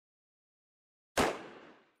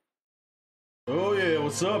Oh yeah,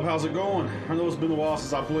 what's up? How's it going? I know it's been a while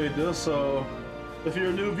since I played this. If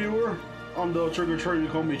you're a new viewer, I'm the Trigger Trey. You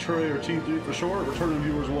call me Trey or T3 for short. Returning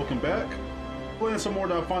viewers, welcome back. Playing some more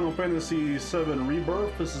of Final Fantasy VII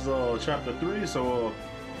Rebirth. This is chapter 3, so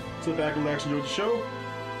sit back, relax, enjoy the show.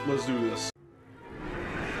 Let's do this.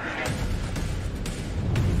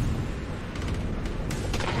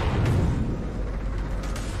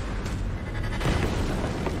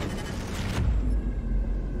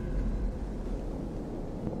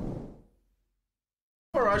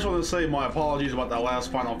 I just want to say my apologies about that last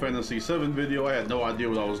Final Fantasy VII video. I had no idea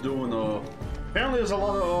what I was doing. Apparently there's a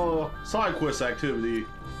lot of side quest activity,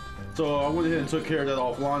 so I went ahead and took care of that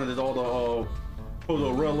offline. I did all the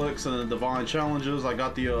proto relics and the divine challenges. I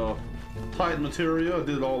got the Titan materia. I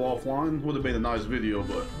did it all offline. Would have been a nice video,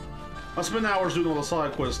 but I spent hours doing all the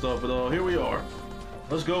side quest stuff. But here we are.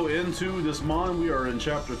 Let's go into this mine. We are in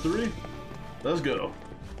chapter 3. Let's go.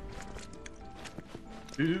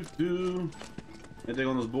 Anything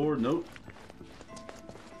on this board? Nope.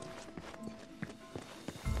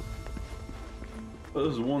 Oh,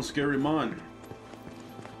 this is one scary mine.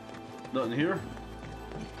 Nothing here.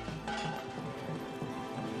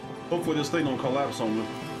 Hopefully this thing don't collapse on me.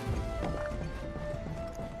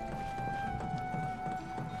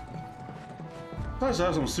 Nice to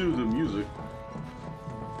have some soothing music.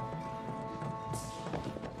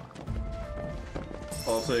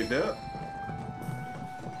 I'll take that.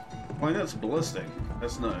 Planet's ballistic.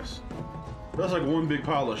 That's nice. That's like one big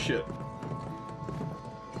pile of shit.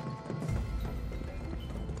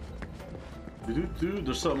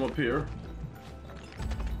 There's something up here.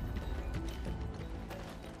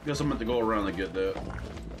 Guess I'm meant to go around and get that.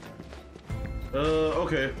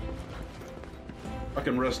 Okay. I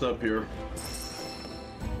can rest up here.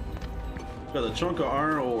 Got a chunk of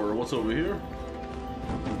iron ore. What's over here?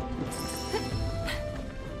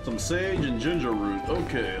 Some sage and ginger root.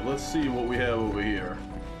 Okay, let's see what we have over here.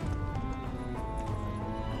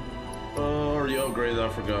 Already upgraded, I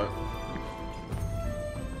forgot.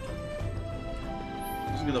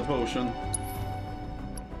 Let's get a potion.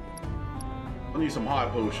 I need some high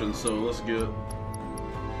potions, so let's get...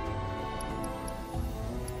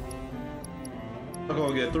 I'm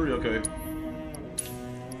gonna get 3, okay.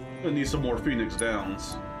 I need some more Phoenix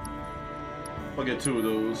Downs. I'll get 2 of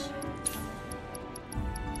those.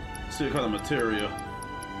 See what kind of materia.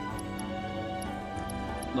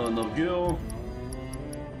 Not enough gil.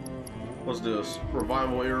 What's this?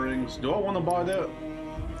 Revival earrings. Do I want to buy that?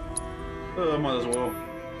 Might as well.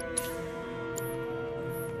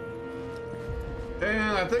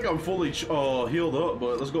 And I think I'm fully healed up,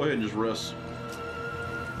 but let's go ahead and just rest.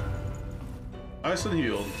 Nice and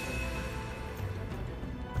healed.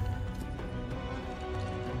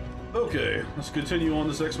 Okay, let's continue on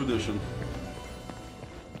this expedition.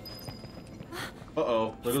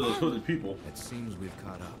 Uh-oh, there goes those hooded people. It seems we've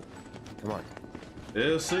caught up. Come on.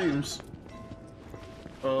 Yeah, it seems.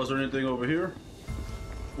 Is there anything over here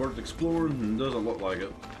worth exploring? Doesn't look like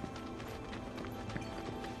it.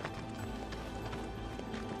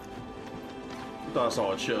 I thought I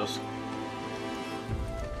saw a chest.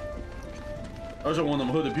 I just don't want them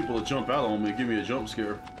hooded people to jump out on me, give me a jump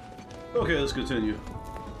scare. Okay, let's continue.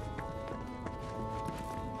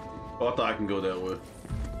 Oh, I thought I can go that way.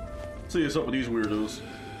 See what's up with these weirdos.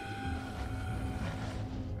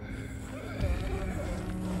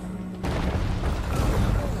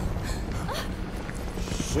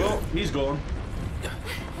 Well, he's gone.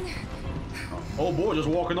 Oh boy, just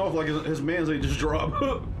walking off like his man's ain't just dropped.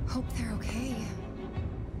 Hope they're okay.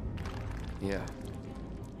 Yeah.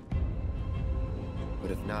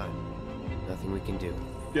 But if not, nothing we can do.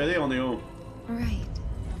 Yeah, they on their own. Right.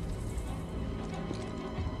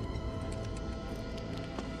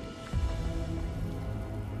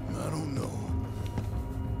 I don't know.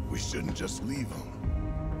 We shouldn't just leave them.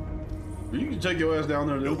 You can take your ass down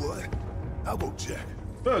there, You know dude. what? I'll go check.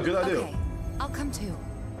 Oh, good idea. Okay, I'll come too.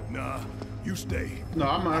 Nah, you stay. No,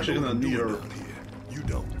 I'm actually I know gonna what I'm need doing her. down here. You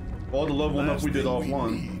don't. All the leveling up Last we did thing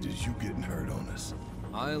offline. We need is you getting hurt on us.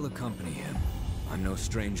 I'll accompany him. I'm no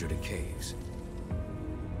stranger to caves.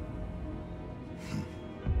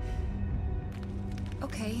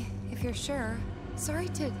 Okay, if you're sure. Sorry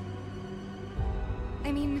to...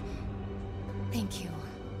 I mean, thank you.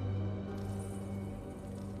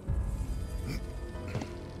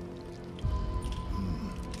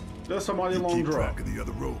 That's a mighty You long keep drop. track of the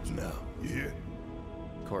other robes now. You hear?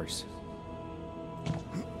 Of course.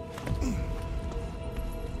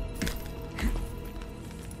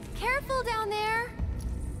 Careful down there!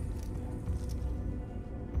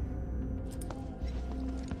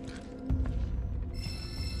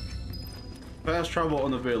 Fast travel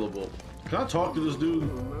unavailable. Can I talk to this dude?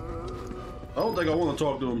 I don't think I want to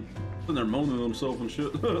talk to him. Sitting there moaning to himself and shit.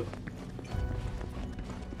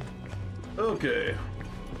 Okay.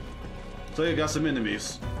 So you got some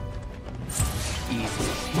enemies.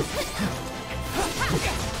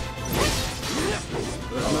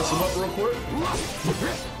 Let's mess him up real quick.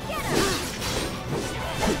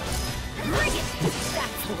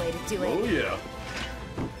 That's the way to do it. Oh yeah.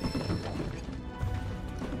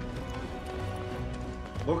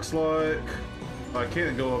 Looks like I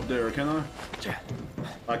can't go up there, can I?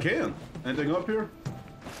 I can. Anything up here?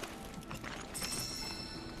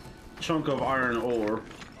 Chunk of iron ore.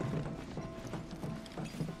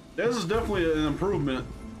 This is definitely an improvement.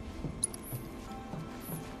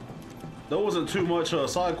 There wasn't too much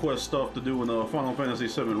side quest stuff to do in the Final Fantasy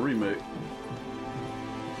VII Remake.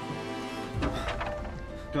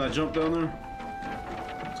 Can I jump down there?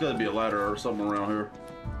 There's gotta be a ladder or something around here.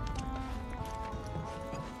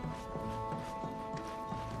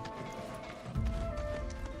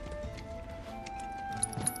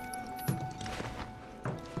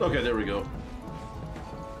 Okay, there we go.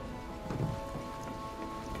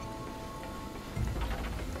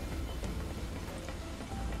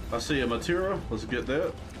 I see a material. Let's get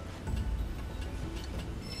that.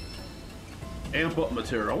 Amp up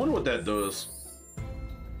material. I wonder what that does.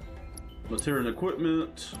 Material and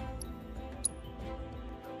equipment.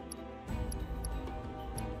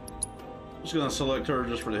 Just gonna select her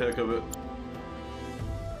just for the heck of it.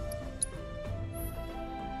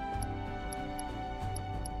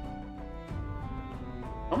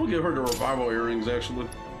 I'm gonna give her the revival earrings, actually.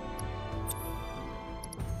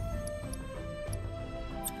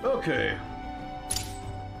 Okay.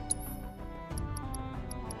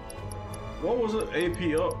 What was it?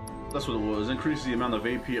 AP up? That's what it was. Increase the amount of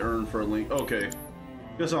AP earned for a link. Okay.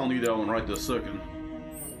 Guess I don't need that one right this second.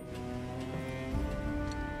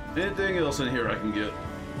 Anything else in here I can get?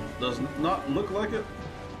 Does not look like it.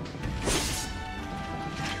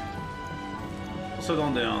 Sit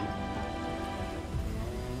on down.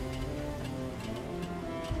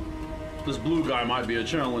 This blue guy might be a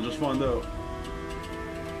challenge. Let's find out.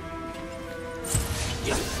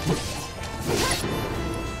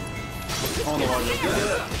 I don't know why I just did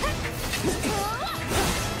that.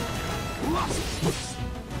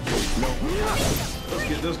 Let's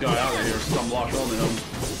get this guy out of here since I'm locked onto him.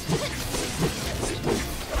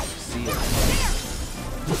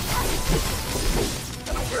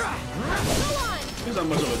 He's not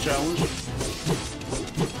much of a challenge.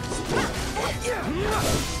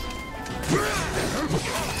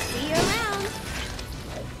 See you around.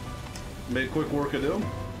 Made quick work of them.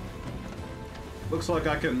 Looks like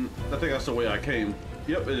I think that's the way I came.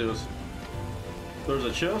 Yep, it is. There's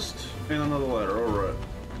a chest and another ladder. Alright.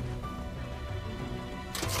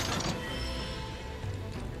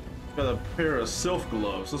 Got a pair of sylph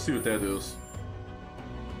gloves. Let's see what that is.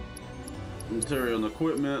 Material and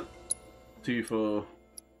equipment. Tifa.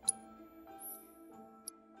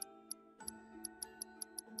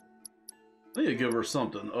 I need to give her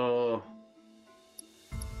something.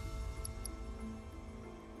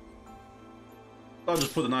 I'll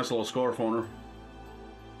just put a nice little scarf on her.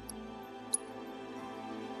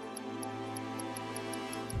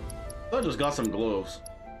 I just got some gloves.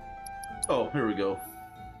 Oh, here we go.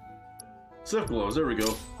 Sylph gloves, there we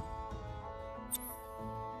go.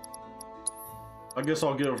 I guess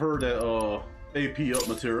I'll give her that AP up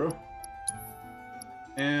material.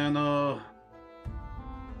 And what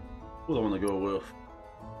do I want to go with?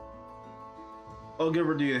 I'll give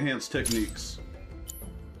her the enhanced techniques.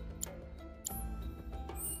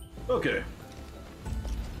 Okay.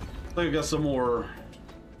 I think I got some more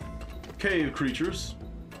cave creatures.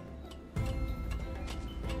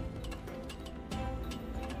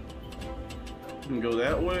 We can go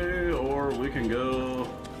that way, or we can go...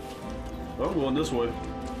 Oh, I'm going this way.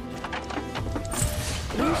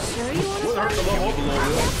 Are you sure you want to Hurt the level up a little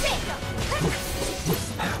bit.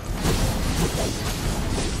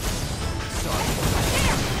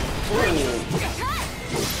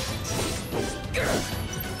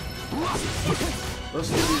 Let's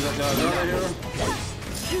get these guys out of here.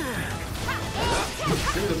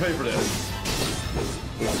 Give me the pay for that.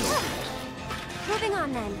 Moving on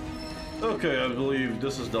then. Okay, I believe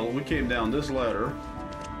this is the... We came down this ladder.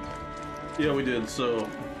 Yeah, we did, so...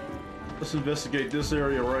 Let's investigate this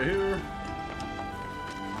area right here.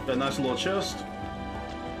 That nice little chest.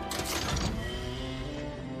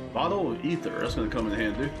 Bottle of ether, that's gonna come in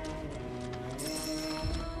handy.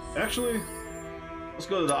 Actually, let's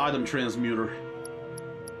go to the item transmuter.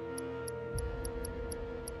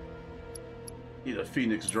 Need a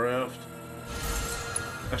Phoenix draft.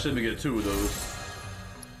 Actually, let me get 2 of those.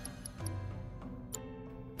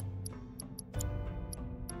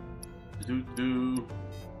 I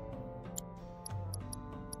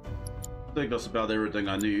think that's about everything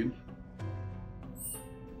I need.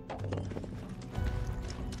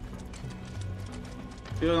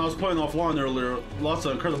 Yeah, and I was playing offline earlier. Lots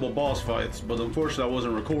of incredible boss fights, but unfortunately I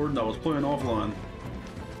wasn't recording. I was playing offline.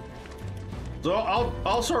 So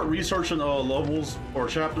I'll start researching levels or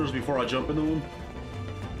chapters before I jump into them.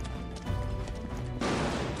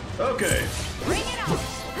 Okay. Bring it on.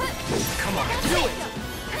 Come on, do it!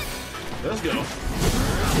 Let's go.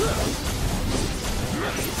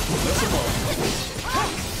 Mess him up.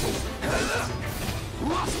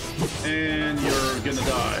 And you're gonna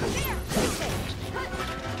die.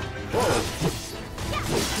 Whoa.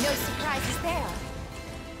 No surprises there.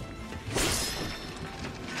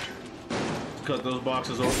 Cut those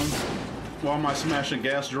boxes open. Why am I smashing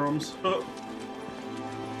gas drums? Oh.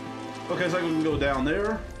 Okay, so I can go down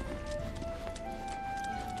there.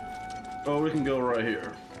 Oh, we can go right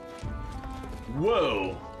here.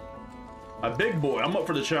 Whoa! A big boy. I'm up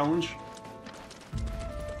for the challenge.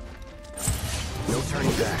 No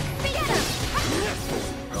turning back.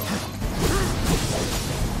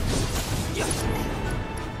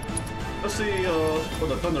 Let's see what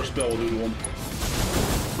the thunder spell will do to him.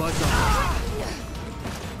 Buzz off.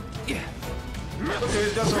 Okay,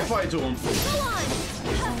 he's got some fight to him. Go on.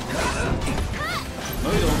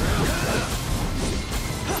 No, you don't.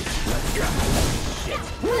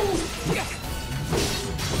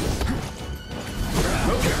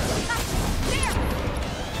 Okay.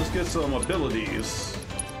 Let's get some abilities.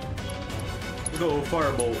 Let's go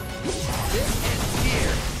firebolt.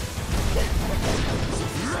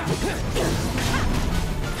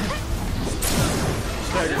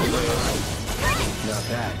 Stagger blast. Not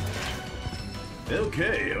bad.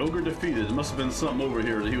 Okay, ogre defeated. There must have been something over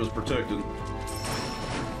here that he was protecting.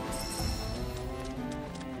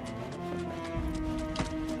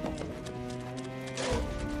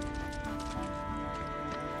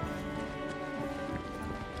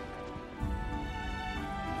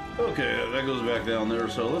 Okay, that goes back down there,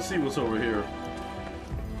 so let's see what's over here.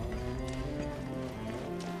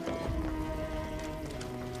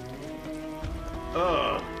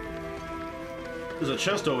 There's a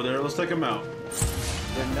chest over there. Let's take him out.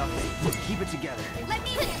 They're nothing. Keep it together. Let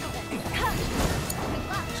me handle it.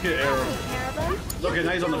 Let's get arrow. Okay,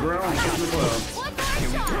 now he's on the ground. Shoot the cloud. One more Here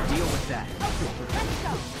we shot. go. Deal with that. Let's go.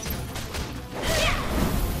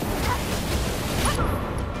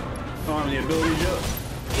 I don't have any abilities yet.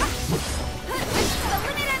 The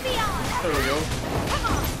limit and beyond. There we go. Come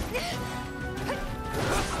on.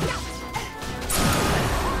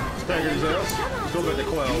 Stagger his ass. Go back to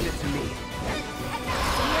cloud. Leave it to me.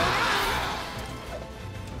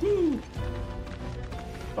 Woo.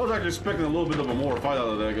 I was actually expecting a little bit of a more fight out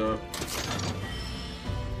of that guy.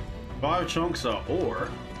 5 chunks of ore.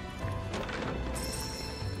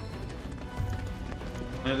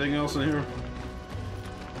 Anything else in here?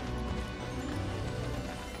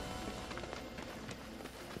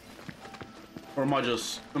 Or am I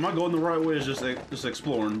going the right way? Is just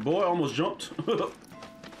exploring? Boy, I almost jumped.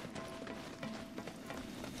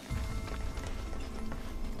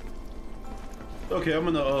 Okay, I'm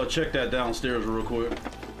gonna check that downstairs real quick.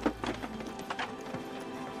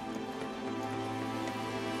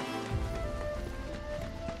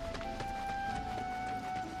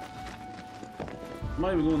 Am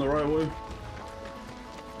I even going the right way?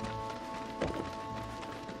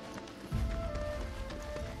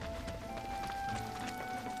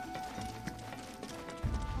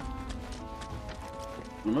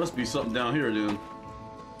 There must be something down here then.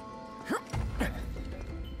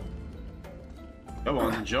 Come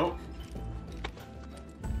on, jump.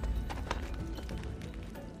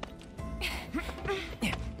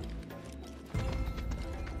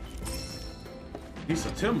 Piece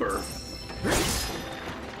of timber.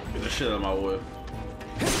 Get the shit out of my way.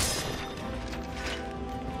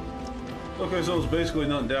 Okay, so it's basically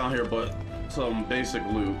nothing down here but some basic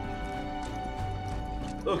loot.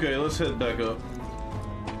 Okay, let's head back up.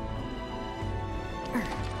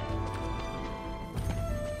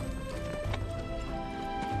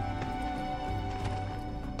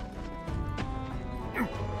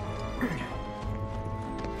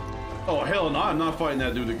 Oh hell no, I'm not fighting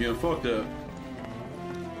that dude again. Fuck that.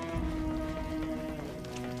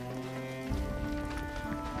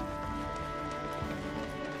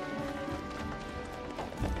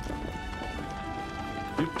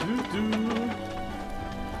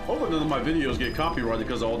 Hopefully none of my videos get copyrighted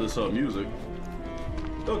because of all this music.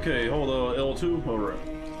 Okay, hold L2. Alright.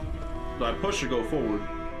 Do I push or go forward?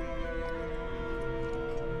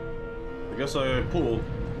 I guess I pull.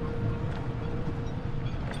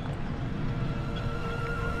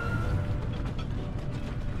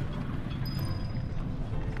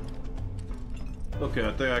 Okay,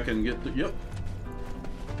 I think I can get the. Yep.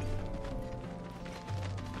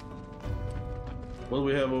 What do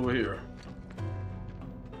we have over here?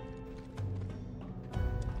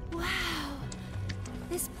 Wow.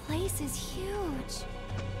 This place is huge.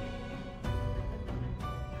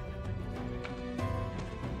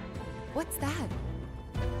 What's that?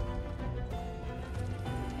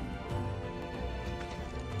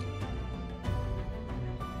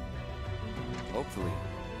 Hopefully,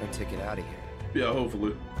 our ticket out of here. Yeah,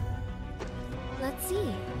 hopefully. Let's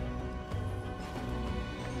see.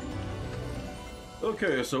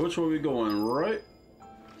 Okay, so which way are we going? Right?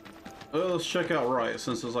 Let's check out right,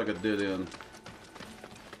 since it's like a dead end.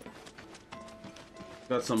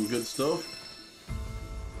 Got some good stuff.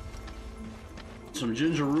 Some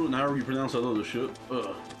ginger root and however you pronounce that other shit.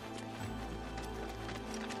 Ugh.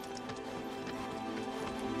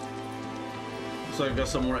 Looks like I got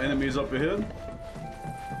some more enemies up ahead.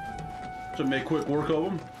 Should make quick work of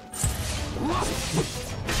them.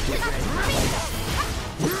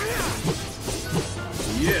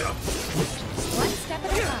 Yeah. One step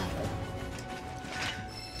at a time.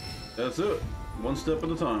 That's it. One step at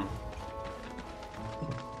a time.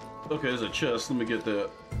 Okay, there's a chest. Let me get that.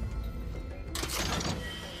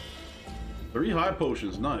 3 high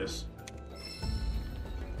potions. Nice.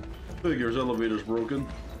 Figures elevator's broken.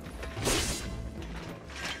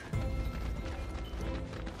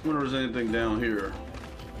 Wonder if there's anything down here.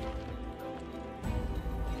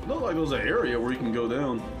 Looked like there's an area where you can go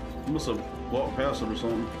down. You must have walked past it or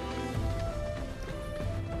something.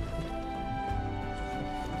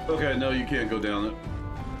 Okay, no, you can't go down it.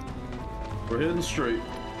 We're heading straight.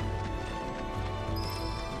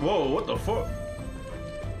 Whoa, what the fuck?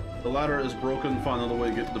 The ladder is broken. Find another way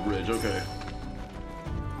to get to the bridge. Okay.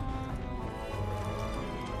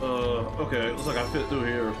 Okay. Looks like I fit through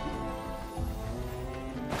here.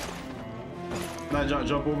 Can I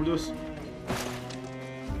jump over this?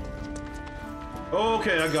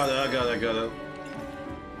 Okay, I got it.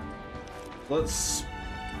 Let's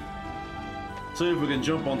see if we can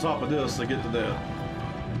jump on top of this to get to that.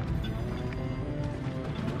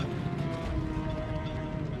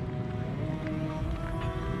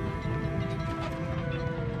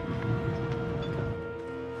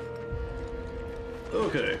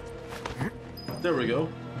 Okay. There we go.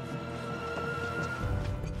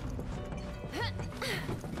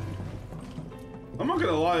 I'm not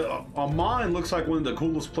gonna lie, mine looks like one of the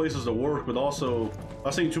coolest places to work, but also,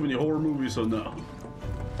 I've seen too many horror movies, so no.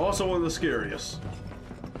 Also one of the scariest.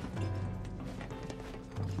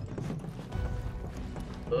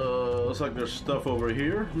 Looks like there's stuff over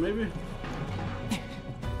here, maybe?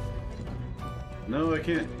 No, I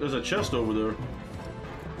can't. There's a chest over there.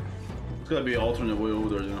 There's gotta be an alternate way over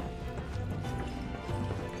there, yeah.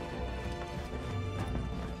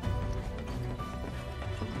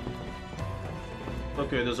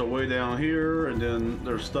 Okay, there's a way down here, and then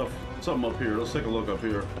there's something up here. Let's take a look up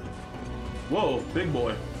here. Whoa, big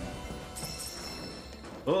boy.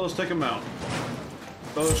 Well, let's take him out.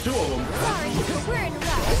 Oh, there's 2 of them. Sorry, we're in a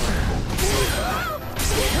rush.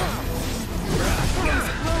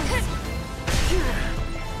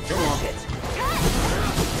 Come on.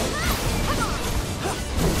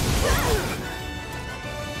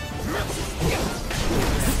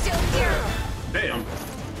 Still here. Damn.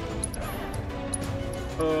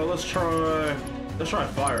 Let's try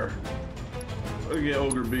fire. Let's get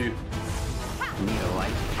Ogre B. Need a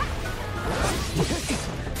light?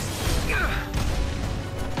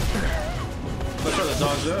 Let's try to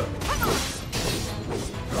dodge that.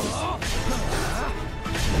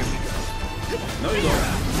 No, you don't.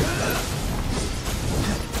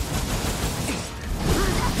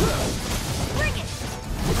 Bring it.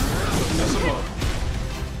 Mess him up.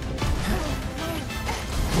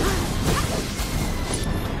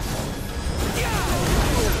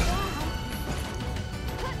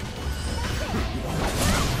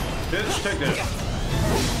 Bitch, take that.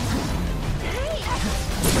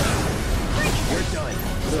 You're done.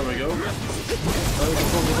 There we go. That was the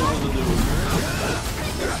fun we wanted to do.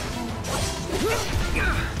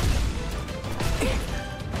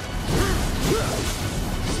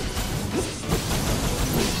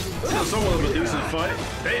 This is somewhat of a decent fight.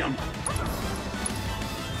 Damn.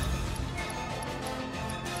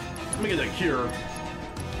 Let me get that cure.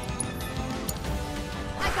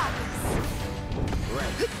 I got this.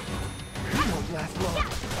 Right. You won't last long.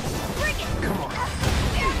 Bring it. Come on.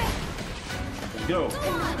 Let's go.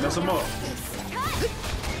 Mess him up.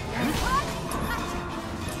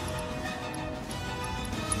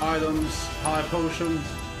 Items, high potions.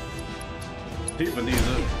 People needs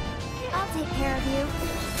it. I'll take care of you.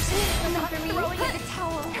 I'm not throwing in the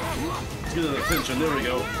towel. Let's get his attention. There we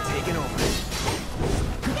go. Taking over.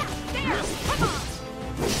 There! Come on!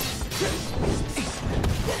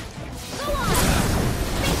 Go on!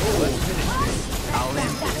 Let's finish this. I'll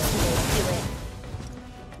end this.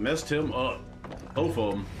 Messed him up. Both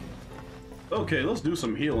of them. Okay, let's do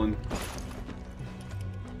some healing.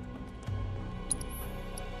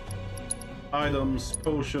 Items,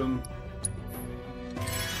 potion.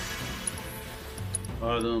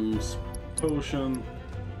 Items, potion.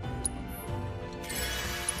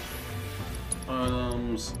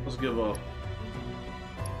 Items, let's give a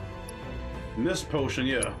mist potion,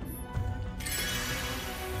 yeah.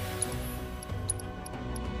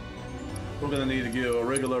 We're gonna need to give a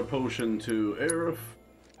regular potion to Aerith.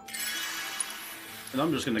 And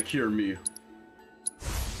I'm just gonna cure me.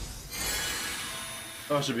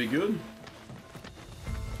 That should be good.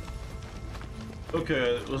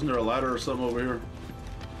 Okay, wasn't there a ladder or something over here?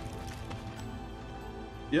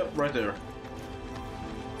 Yep, right there.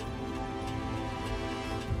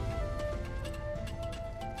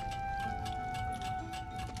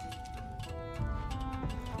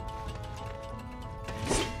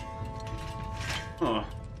 Huh.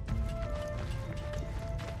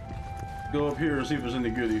 Go up here and see if there's any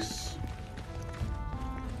goodies.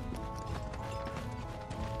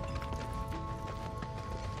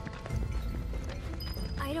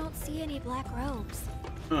 I don't see any black robes.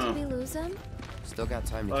 Huh. Did we lose them? Still got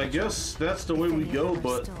time to I catch guess that's the way we go,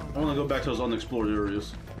 but I want to go back to those unexplored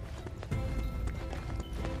areas.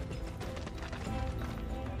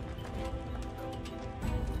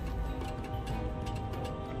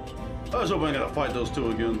 I just hope I ain't gotta fight those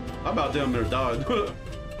two again. I about damn near died.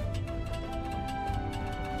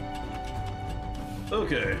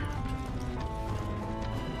 Okay.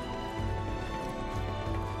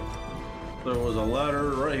 There was a ladder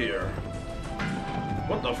right here.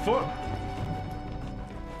 What the fuck?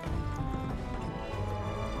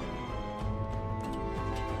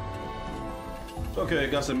 Okay,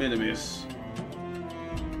 got some enemies.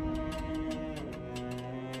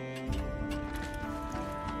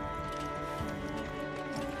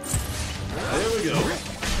 There we go.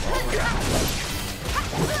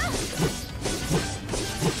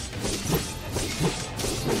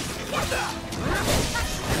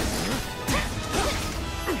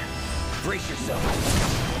 Brace yourself.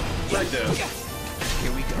 Right there.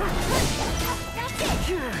 Here we go. That's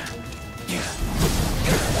it!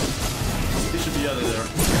 He should be out of there.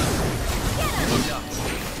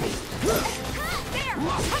 There! Come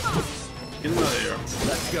on! Get him out of here.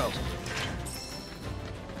 Let's go.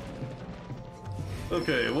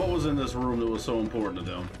 Okay, what was in this room that was so important to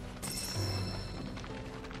them?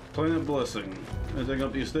 Planet Blessing. Anything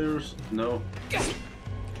up these stairs? No.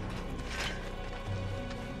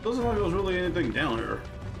 Doesn't look like there's really anything down here.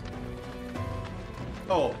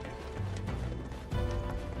 Oh.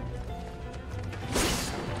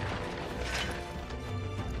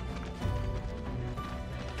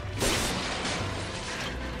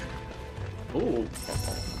 Oh.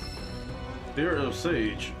 Fear of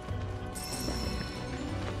Sage.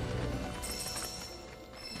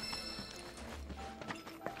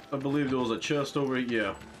 I believe there was a chest over here.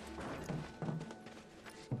 Yeah.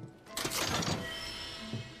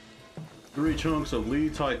 3 chunks of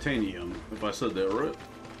lead titanium, if I said that right.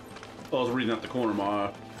 I was reading out the corner of my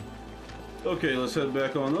eye. Okay, let's head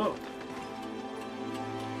back on up.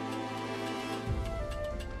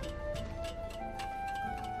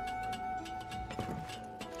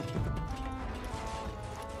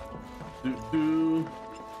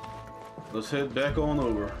 Let's head back on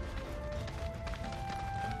over.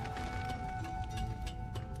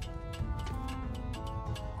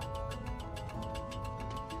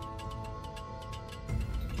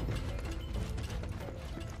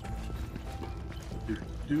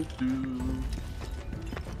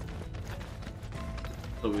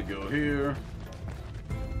 So we go here.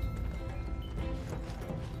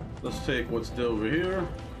 Let's take what's over here.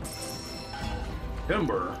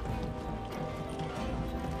 Timber.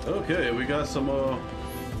 Okay, we got some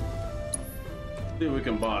see what we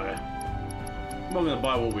can buy. I'm not gonna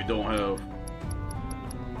buy what we don't have.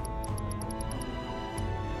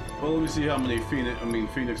 Well, let me see how many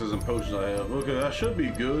phoenixes and potions I have. Okay, that should be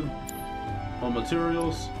good. On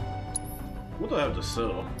materials. What do I have to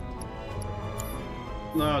sell?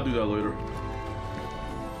 Nah, I'll do that later.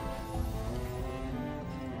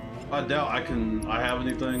 I doubt I have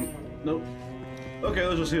anything. Nope. Okay,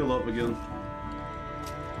 let's just heal up again.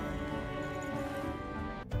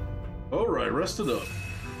 Alright, rested up.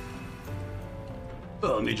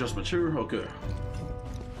 Oh, let me just mature. Okay.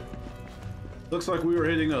 Looks like we were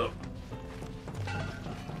heading up.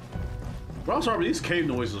 But I'm sorry, but these cave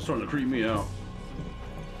noises are starting to creep me out.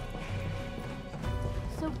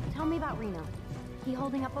 So tell me about Reno. He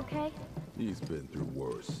holding up okay? He's been through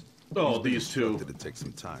worse. Oh, these two. To take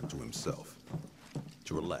some time to himself,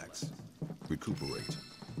 to relax, recuperate.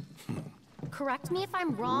 Correct me if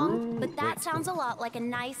I'm wrong, but that sounds a lot like a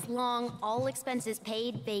nice, long,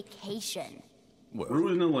 all-expenses-paid vacation. Well,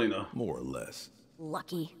 Rude and Elena. more or less.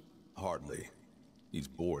 Lucky. Hardly. He's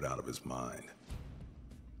bored out of his mind.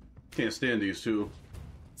 Can't stand these two.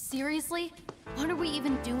 Seriously? What are we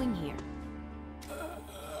even doing here?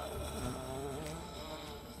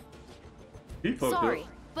 He fucked Sorry, up.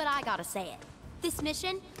 but I gotta say it. This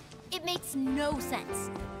mission, it makes no sense.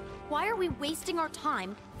 Why are we wasting our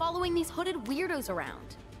time following these hooded weirdos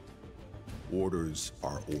around? Orders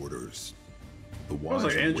are orders. The Sounds wise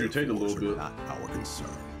like and Andrew Tate a wherefores little are bit. not our concern.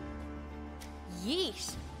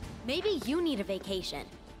 Yeesh. Maybe you need a vacation.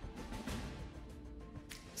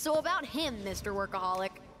 So about him, Mr.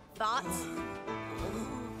 Workaholic. Thoughts?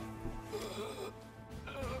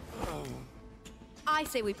 I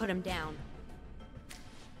say we put him down.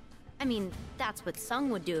 I mean, that's what Sung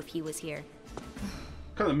would do if he was here.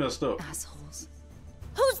 Kind of messed up. Assholes.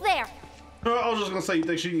 Who's there? I was just gonna say, you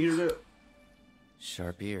think she can hear that?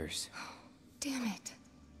 Sharp ears. Damn it.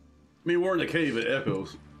 I mean, we're in a cave, it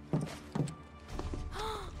echoes.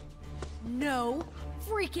 No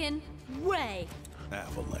freaking way.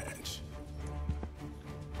 Avalanche.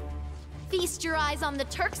 Feast your eyes on the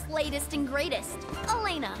Turk's latest and greatest,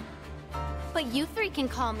 Elena. But you three can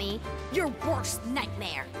call me your worst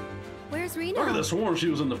nightmare. Where's I could have Reno? sworn she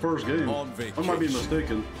was in the first game. On I might be vacation.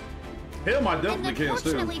 mistaken. Him, I And definitely can't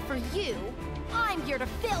stand. unfortunately for you, I'm here to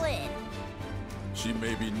fill in. She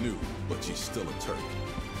may be new, but she's still a Turk.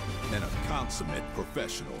 And a consummate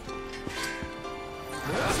professional.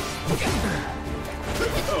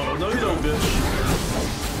 Oh, no you don't,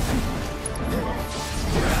 bitch.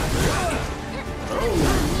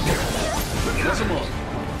 Oh. Mess him up.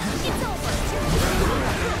 It's over.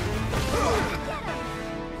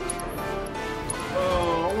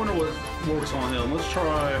 I wonder what works on him. Let's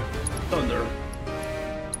try Thunder.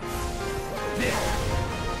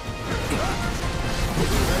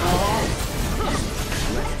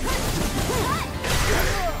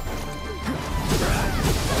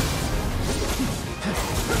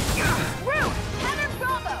 Root, Heather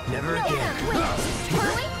Bravo. Never again.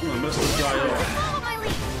 Charlie, I'm gonna mess this guy up. follow my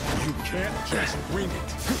lead. You can't just wing it.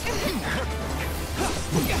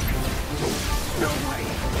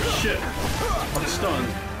 Shit. I'm stunned.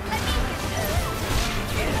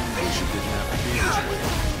 She didn't have to be injured,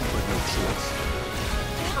 but no choice.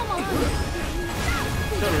 Come on.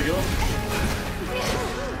 There we go.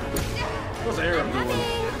 What's Arab doing?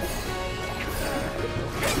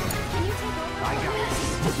 Can you take over? I got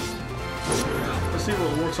this. Let's see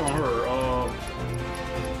what works on her.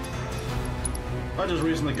 I just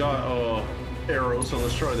recently got arrows, so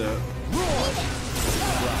let's try that.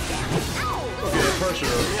 Okay, pressure.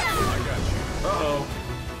 Uh-oh.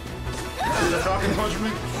 Did the Falcon punch me?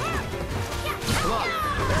 Come on.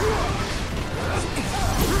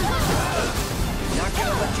 Not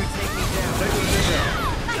gonna let you take me down. Take this shit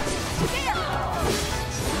down.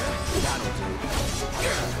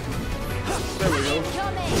 There we go.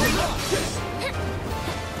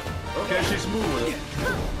 Okay, she's smooth with it.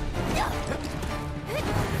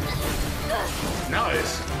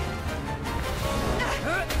 Nice.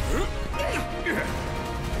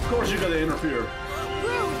 Of course you gotta interfere.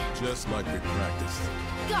 Rude. Just like we practiced.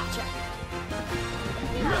 Gotcha.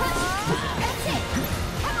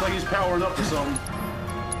 It's like he's powering up for something.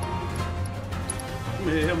 I'm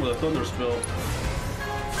gonna hit him with a thunder spell.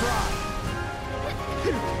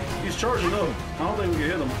 He's charging up. I don't think we can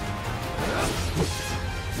hit him.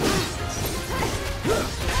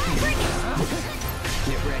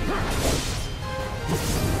 Get ready.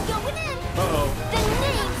 Going in. Uh-oh.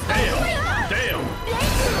 The name's Damn!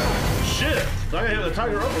 Shit! I gotta hit the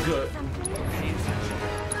tiger uppercut.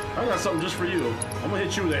 I got something just for you. I'm gonna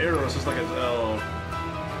hit you with the arrow since like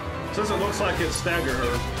it's since it looks like it staggered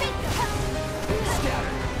her.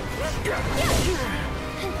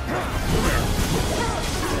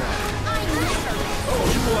 Oh,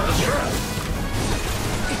 she pulled out the strap.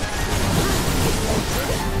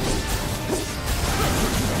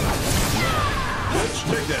 Bitch,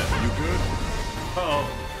 take that. You good?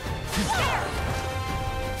 Uh-oh.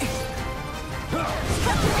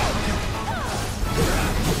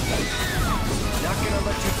 Not gonna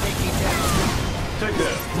let you take me down. Take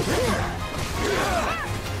that.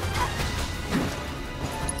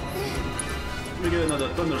 Let me get another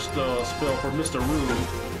thunder spell for Mr.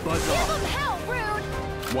 Rude. Buzz Give off. him hell,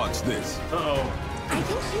 Rude. Watch this. Uh-oh. I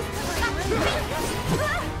think she's covering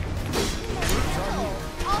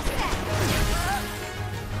all set.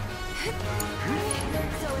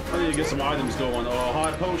 I need to get some items going.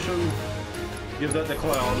 High potion. Give that to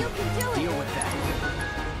Cloud. You can do it. Deal with that.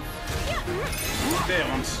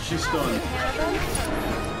 Damn, she's stunned.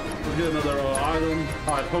 Let's get another item.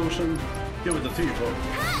 High potion. Give it to Tifa.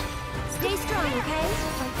 Stay strong, okay?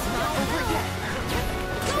 It's not over yet.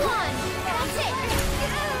 Go on! That's it!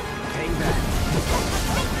 Hang back.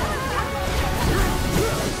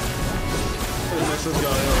 Let's mess this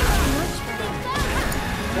guy up.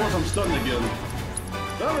 Of course I'm stunned again.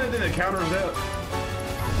 Do I have anything that counters that?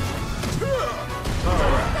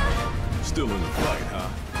 Alright. Still in the fight, huh?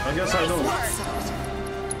 I guess I don't.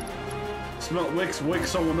 Smell wake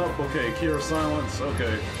someone up. Okay, cure silence.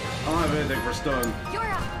 Okay. I don't have anything for stun. You're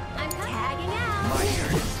up. I'm tagging out. My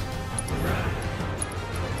turn.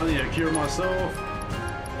 I need to cure myself.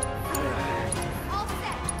 All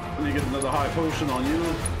set. I need to get another high potion on you.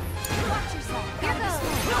 Watch yourself. Here goes.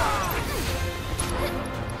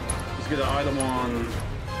 Let's get an item on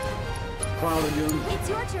Cloud again. It's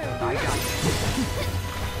your turn. I got it.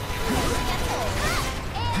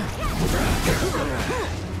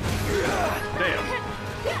 Damn.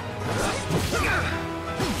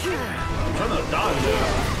 I'm trying to dodge that.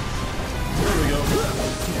 There we go.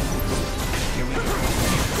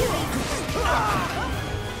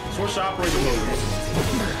 Switch to operator mode.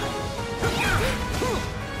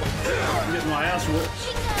 I'm getting my ass whipped.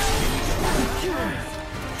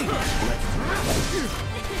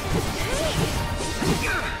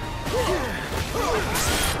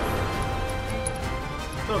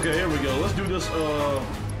 Okay, here we go. Let's do this.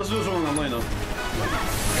 Let's do this one on Elena.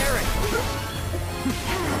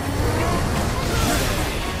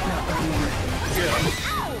 Yeah.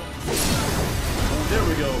 There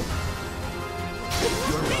we go.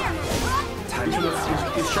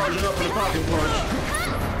 He's charging up for the pocket punch.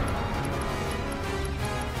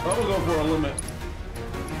 I will go for a limit.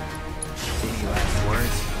 Any last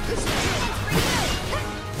words?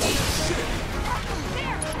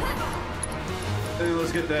 Hey,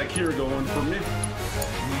 let's get that cure going for me. Need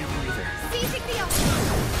a breather. Seizing the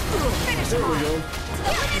finish There him we off. go. To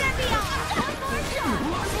the limit and beyond. One more shot.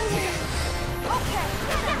 Okay.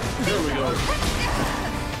 There we go.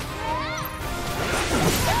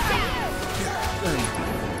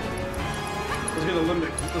 Let's get a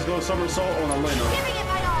limit. Let's go somersault on Elena. Giving it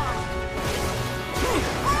my all.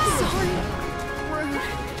 Sorry. Rude.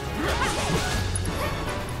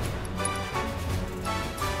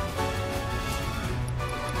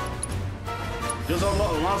 Just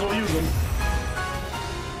might as well use them.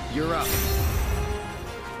 You're up.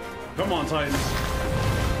 Come on, Titans.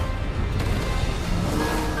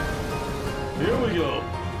 Here we go.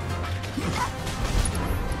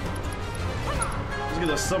 Let's get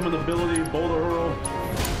a summon ability, boulder hurl.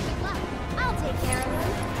 I'll take care of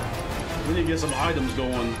him. We need to get some items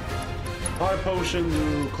going. High potion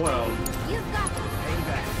to Cloud. You've got this. Hang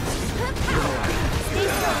back. Stay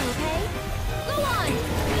strong, okay? Go on.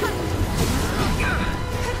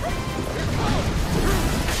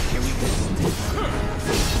 Here we go.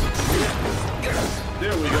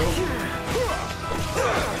 There we go.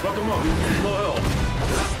 Fuck him up. He's low health.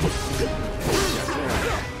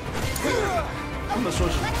 I'm gonna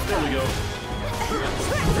switch. There we go.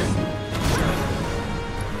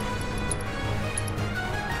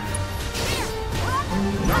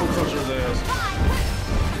 Now we'll touch his ass.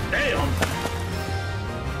 Damn!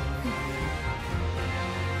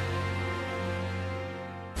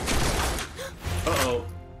 Uh-oh.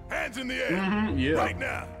 Hands in the air. Yeah. Right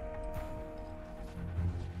now.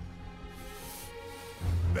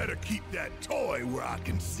 Better keep that toy where I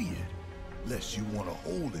can see it, lest you want a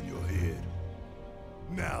hole in your head.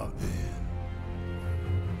 Now then.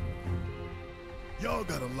 Y'all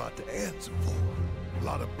got a lot to answer for. A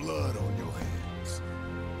lot of blood on your hands.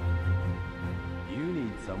 You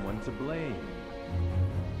need someone to blame.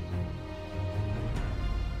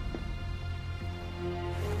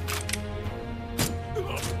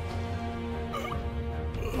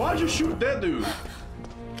 Why'd you shoot that dude?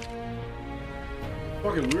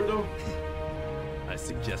 Fucking weirdo. I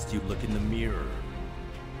suggest you look in the mirror.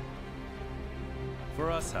 For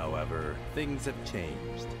us, however, things have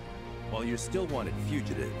changed. While you're still wanted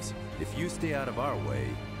fugitives, if you stay out of our way,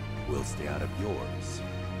 we'll stay out of yours.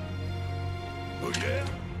 Oh yeah?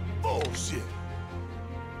 Bullshit.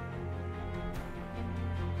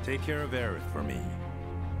 Take care of Aerith for me.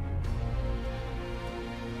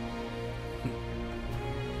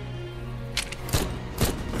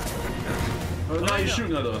 Now he's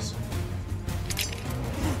shooting at us.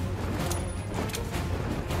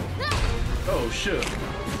 Oh shit.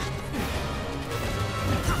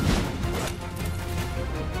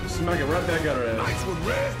 Smack it right back at her ass. Nice one,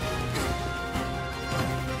 Red.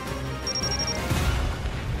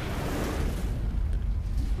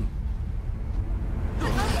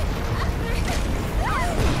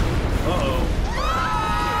 Uh-oh.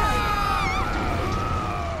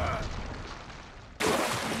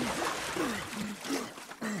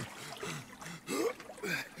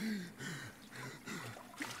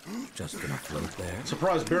 Just gonna float there.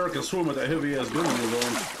 Surprised Barrett can swim with that heavy ass gun he was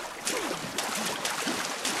on.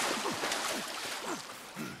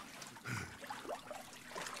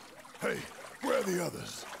 Hey, where are the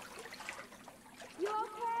others? You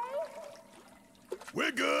okay?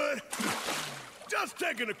 We're good. Just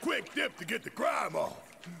taking a quick dip to get the crime off.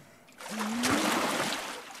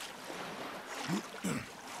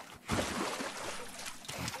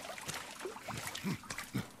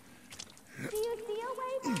 Do you see a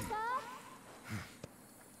way back up?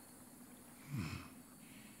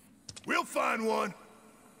 We'll find one.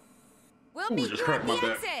 We'll Ooh, meet just you cracked at my the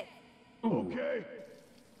back. exit. Okay.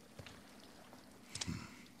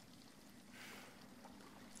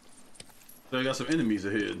 They got some enemies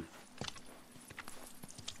ahead.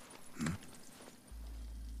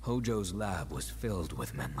 Hojo's lab was filled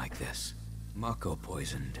with men like this. Mako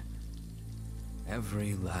poisoned.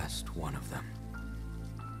 Every last one of them.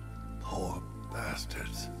 Poor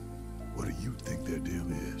bastards. What do you think their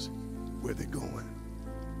deal is? Where they going?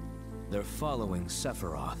 They're following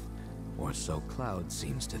Sephiroth, or so Cloud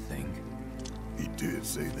seems to think. He did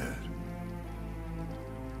say that.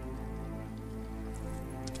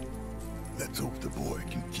 Let's hope the boy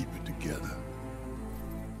can keep it together.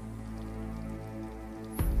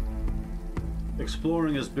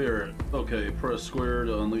 Exploring is Barrett. Okay, press square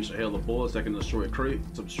to unleash a hail of bullets that can destroy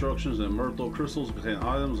crates, obstructions, and Mythril crystals contain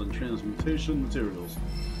items and transmutation materials.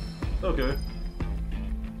 Okay.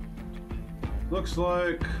 Looks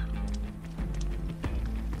like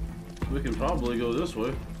we can probably go this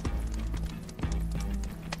way.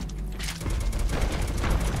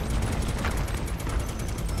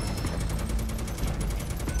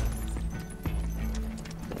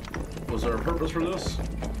 Was there a purpose for this?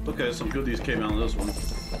 Okay, some goodies came out of this one.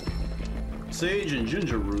 Sage and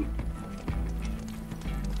ginger root.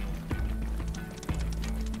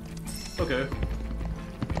 Okay.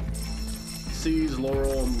 Seeds,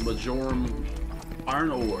 laurel, majorum,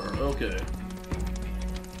 iron ore. Okay.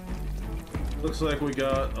 Looks like we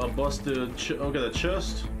got a busted. Okay, the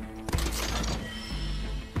chest.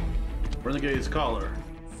 Renegade's collar.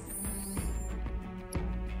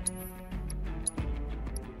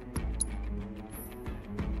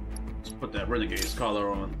 Put that Renegade's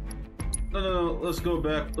collar on. No, let's go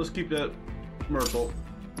back. Let's keep that Mythril.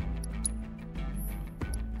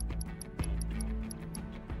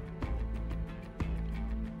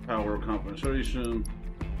 Power compensation.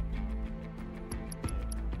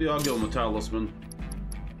 Yeah, I'll give him a talisman.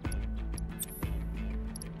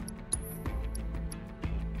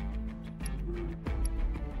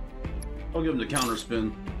 I'll give him the counter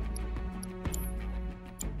spin.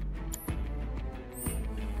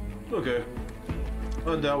 Okay.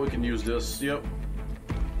 I doubt we can use this. Yep.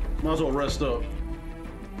 Might as well rest up.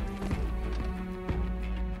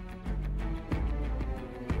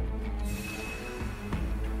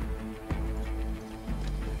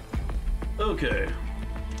 Okay.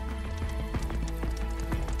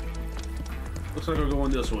 Looks like we're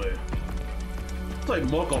going this way. It's like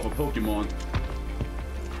Muck off a Pokemon.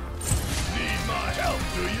 Need my help,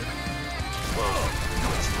 do you?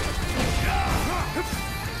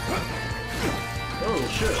 Oh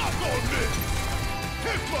shit. Lock on, bitch!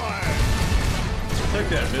 Hit my ass! Take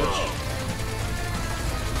that, bitch.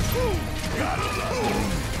 Gotta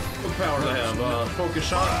love What power do I have? Focus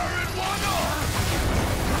shot? fire in one arm!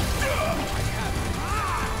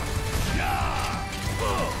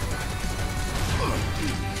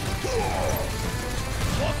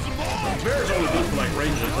 Want some more? Bear's only good for like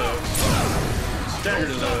range attacks. Staggered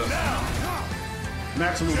his ass.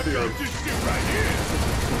 Maximum fear. Got this shit right here!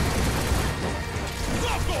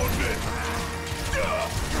 Lock on, bitch!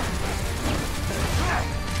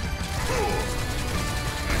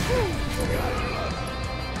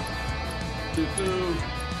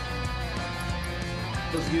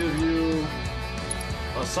 Let's give you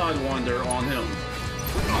a sidewinder on him.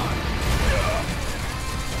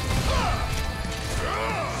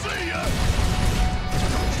 See ya!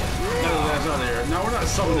 Get his ass out of here. Now we're not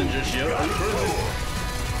summoning just yet. Are you crazy?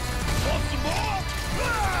 Want some more?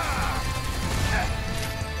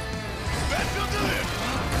 Special delivery!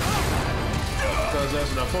 Because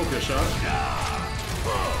that's a focus shot.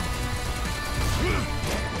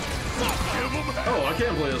 Oh, I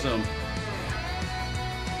can't play as him.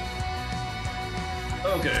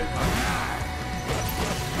 Okay.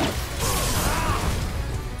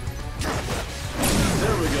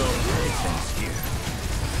 There we go.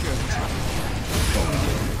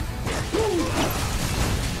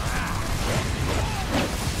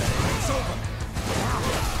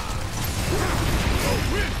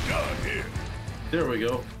 There we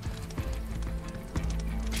go.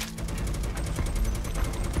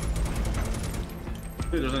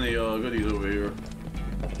 See if there's any goodies over here.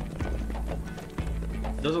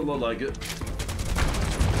 Doesn't look like it.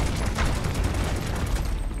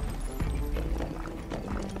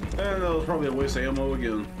 And that was probably a waste of ammo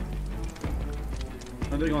again.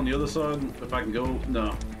 I think on the other side, if I can go,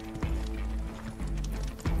 no.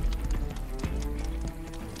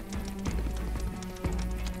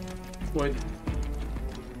 Wait.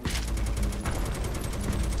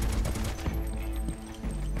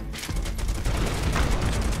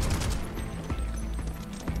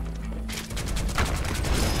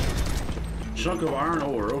 Chunk of iron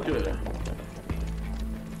ore, okay.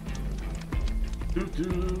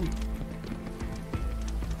 Doo-doo.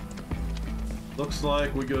 Looks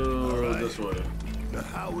like we go this way. Now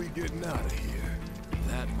how are we getting out of here?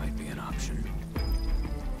 That might be an option.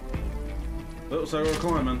 Looks like we're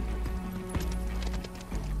climbing.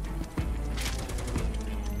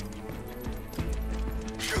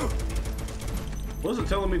 What is it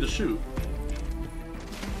telling me to shoot?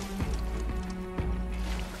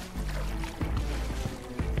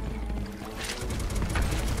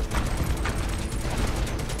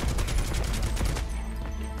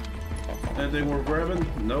 Anything worth grabbing?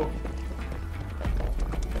 Nope.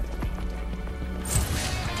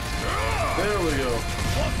 There we go.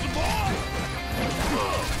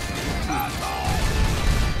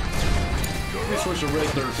 Let me switch to red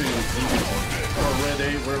 13. Or red 8,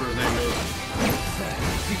 whatever his name is.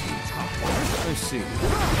 I see.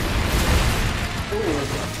 Ooh.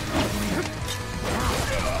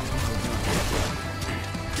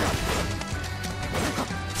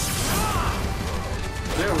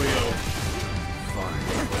 There we go.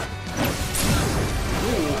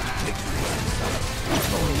 Ooh.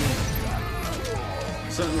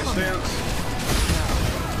 Sentinel stance.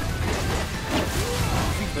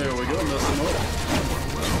 There we go, mess him up.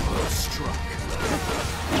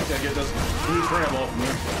 Gotta get this blue crab off me.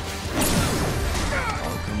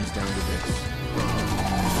 All comes down to this.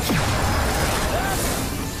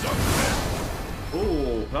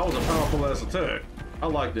 Ooh, that was a powerful ass attack. I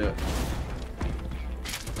like that.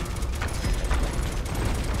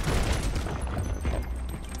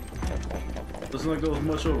 Doesn't like there was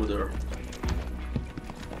much over there.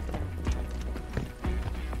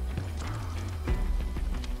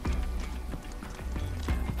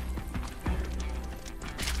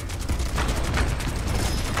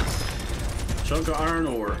 Chunk of iron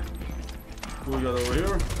ore. What we got over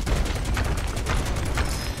here?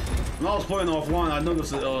 When I was playing offline, I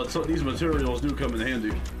noticed that these materials do come in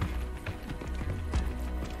handy.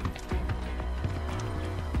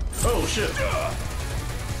 Oh shit!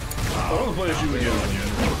 I want to play as you again.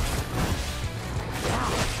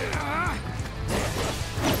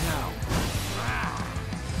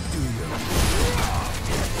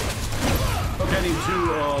 Okay, I need 2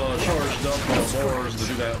 charged up bars to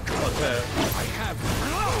do that attack.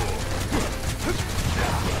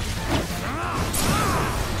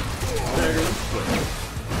 Dagger.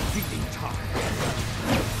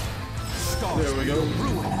 There we go.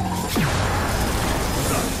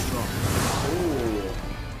 Oh.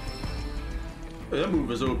 That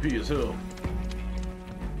move is OP as hell.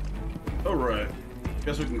 Alright.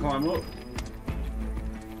 Guess we can climb up.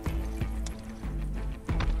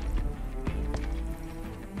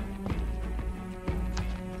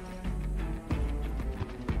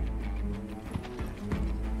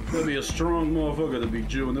 That'd be a strong motherfucker to be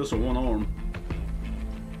doing this with one arm.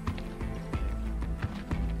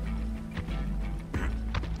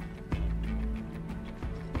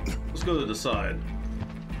 Let's go to the side.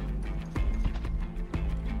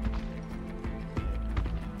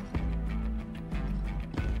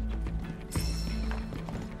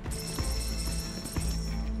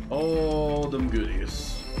 All them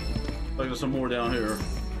goodies. Like there's some more down here.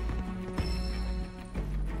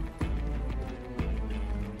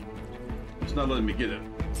 It's not letting me get it.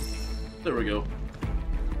 There we go.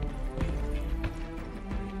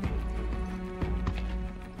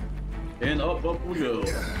 And up we go.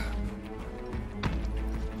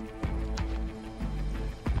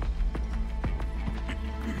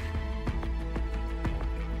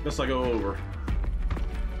 Guess I go over.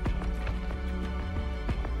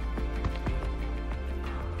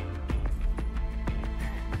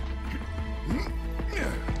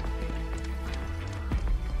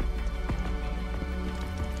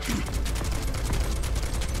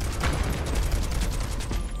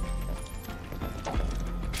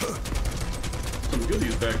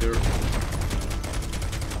 back there.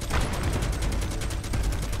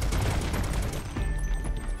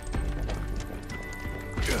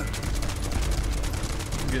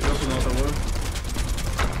 Get this one out the way.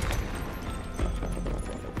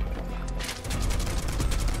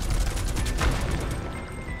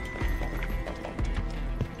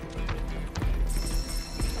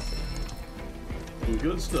 Some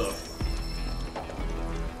good stuff.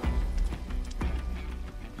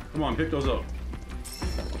 Come on, pick those up.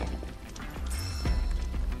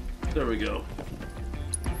 There we go.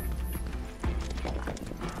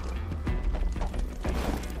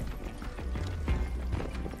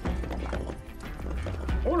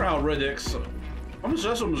 I wonder how Red X. That's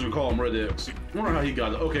what I'm just gonna call him, Red X. I wonder how he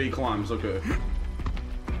got it. Okay, he climbs. Okay.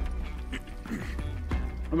 I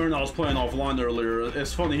remember I was playing offline earlier.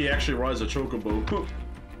 It's funny, he actually rides a chocobo.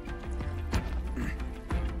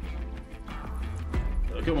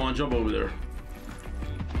 Come on, jump over there.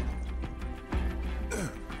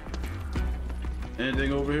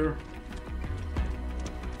 Anything over here?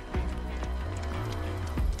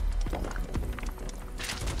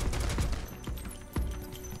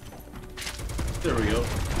 There we go.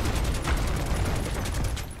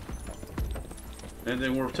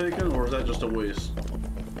 Anything worth taking, or is that just a waste?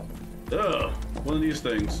 Ugh, one of these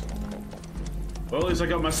things. Well, at least I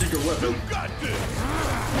got my secret weapon. You got this!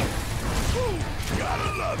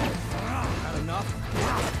 Gotta love it! Not enough?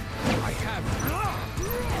 I have.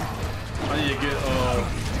 I need to get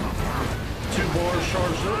 2 bars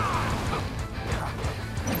charged up.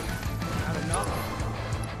 Not enough?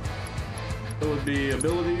 That would be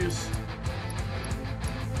abilities.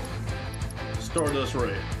 Stardust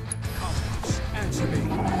Ray. Answer me.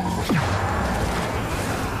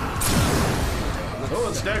 Oh,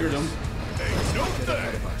 it staggered him. Ain't no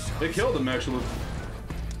thing! It killed him, actually.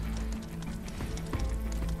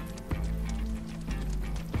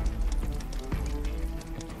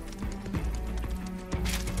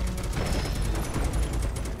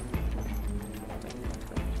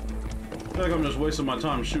 I feel like I'm just wasting my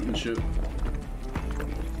time shooting shit.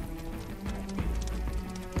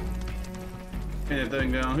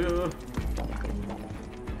 Anything down here?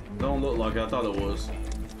 Don't look like I thought it was.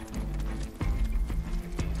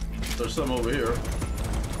 There's some over here.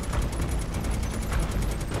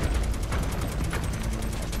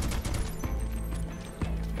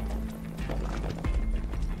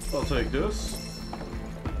 I'll take this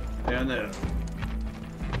and that.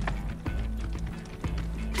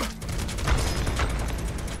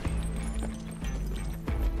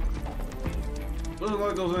 Doesn't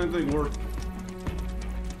like those anything worth.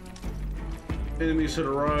 Enemies to the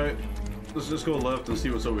right. Let's just go left and see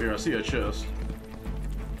what's over here. I see a chest.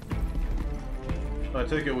 I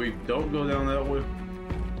take it we don't go down that way.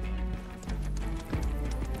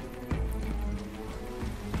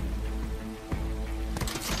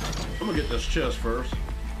 I'm gonna get this chest first.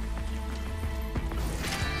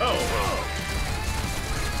 Oh!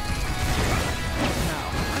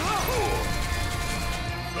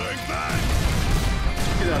 Bang, bang!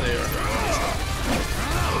 Get out of here.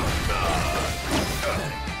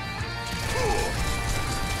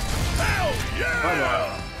 Hell yeah!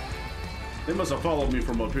 Bye-bye. They must have followed me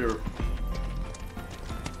from up here.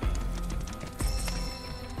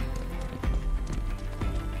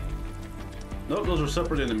 Nope, those are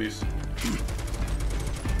separate enemies.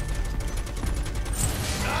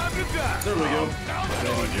 There we go.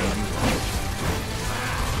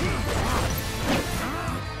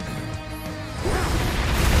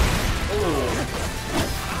 Oh.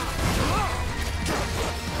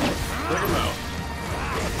 Take him out.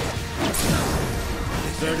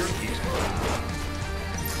 Dagger.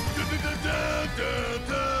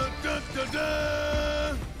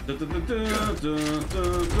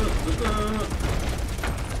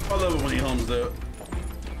 I love it when he hums that.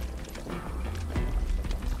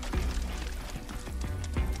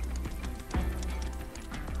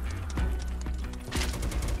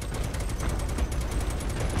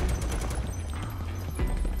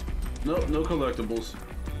 Nope, no collectibles.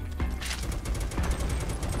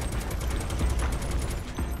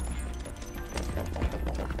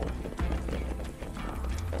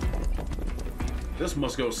 This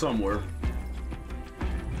must go somewhere.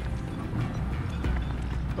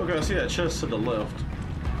 Okay, I see that chest to the left.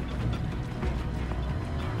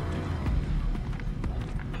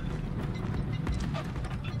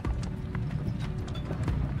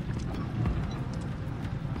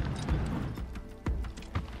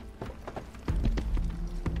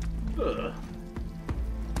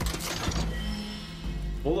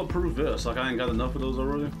 Bulletproof vest. Like I ain't got enough of those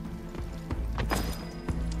already.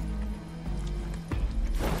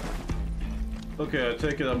 Okay, I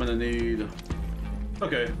take it I'm gonna need...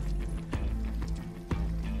 Okay.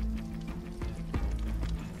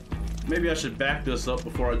 Maybe I should back this up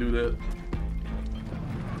before I do that.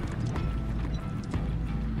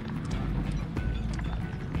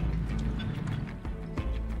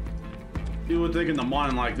 You would think in the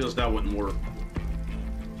mine like this, that wouldn't work.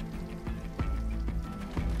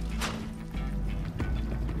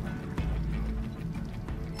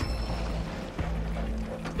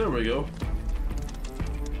 There we go.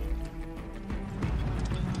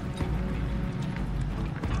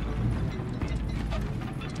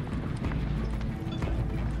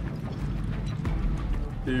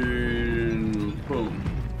 And boom.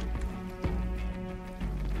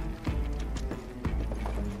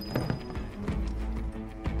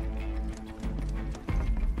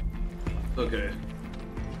 Okay.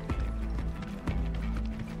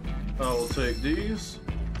 I'll take these.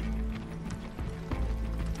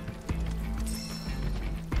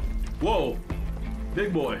 Whoa!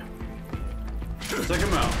 Big boy. Let's take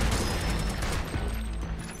him out.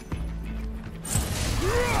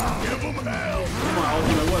 Give him hell! Come on,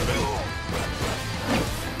 ultimate weapon.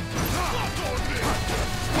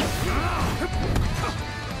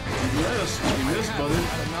 You missed, buddy.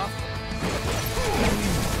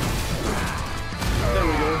 There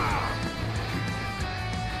we go.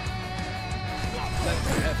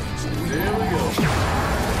 There we go.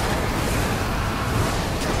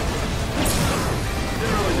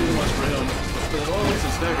 Didn't really do much for him, but at least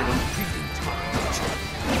it staggered him.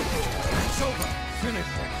 It's over. Finish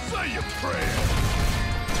it. Say your prayer.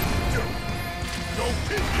 Don't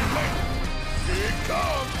keep me late. Here it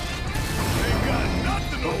comes. Ain't got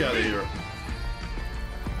nothing on Look out of me. here.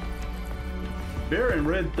 Bear and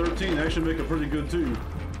Red 13 actually make it pretty good too.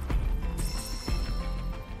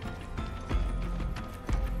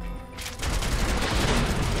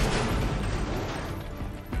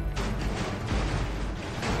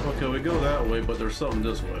 Okay, we go that way, but there's something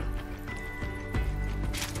this way.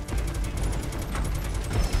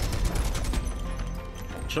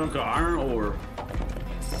 Chunk of iron ore.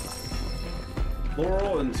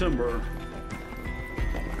 Laurel and timber.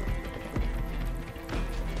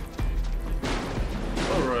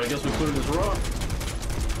 Alright, I guess we put in this rock.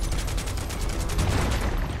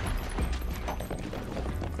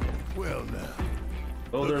 Well now.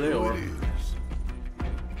 Oh, there look they who are. it is.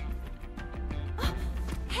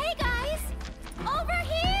 Hey guys! Over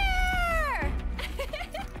here!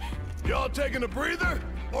 Y'all taking a breather?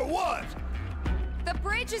 Or what? The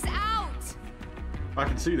bridge is out! I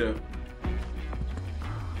can see that.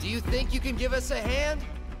 Do you think you can give us a hand?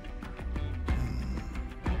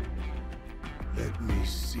 Let me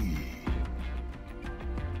see.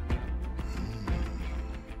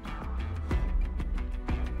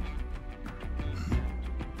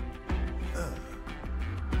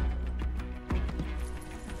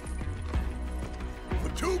 For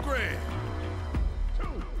 $2,000.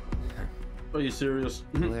 Are you serious?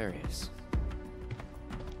 Hilarious.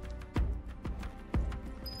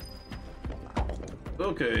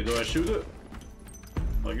 Okay, do I shoot it?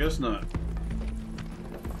 I guess not.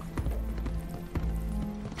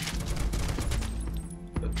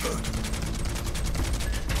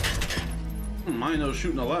 I didn't know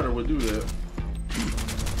shooting a ladder would do that.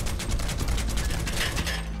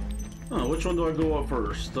 Oh, which one do I go up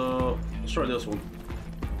first? Let's try this one.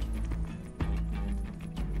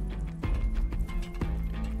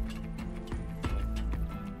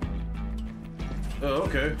 Oh,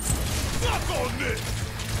 okay. Fuck on this!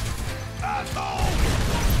 Asshole!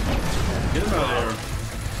 Get him out of here.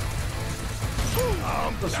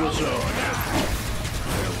 Let's switch up.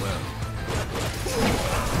 Farewell.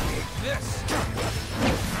 This.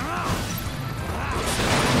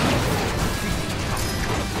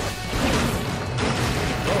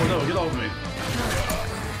 Oh no, get off me.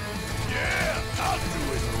 Yeah, I'll do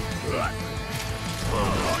it.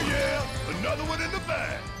 Oh yeah, another one in the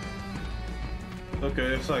bag. Okay,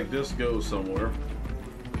 it's like this goes somewhere.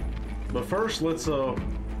 But first, let's,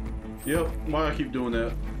 yep, why I keep doing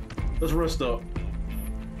that? Let's rest up.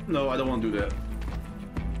 No, I don't want to do that.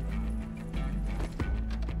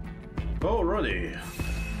 Alrighty.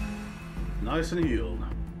 Nice and healed.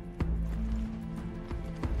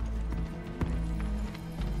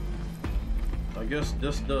 I guess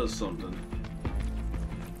this does something.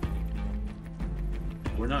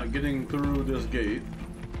 We're not getting through this gate.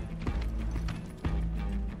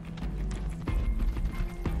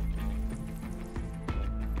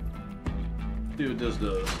 See what this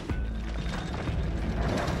does.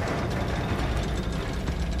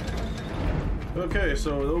 Okay,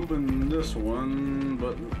 so it opened this one,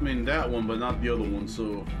 but I mean that one, but not the other one,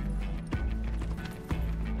 so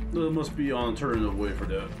There must be an alternative way for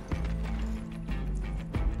that.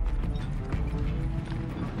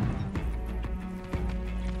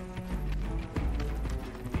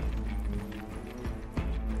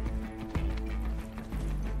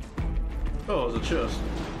 Oh, it's a chest.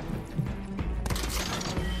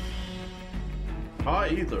 High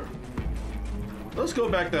ether. Let's go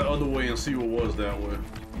back that other way and see what was that way.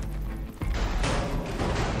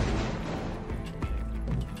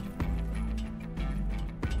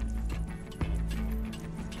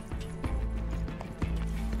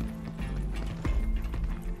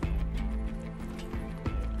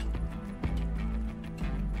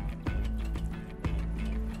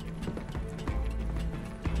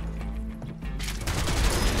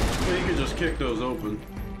 You can just kick those open.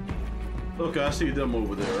 Okay, I see them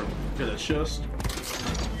over there. Get a chest.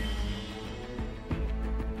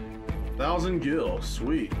 1,000 gil,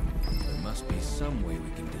 sweet. There must be some way we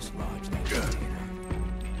can dislodge that container.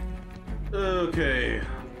 Okay. I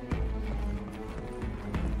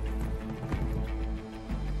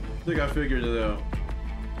think I figured it out.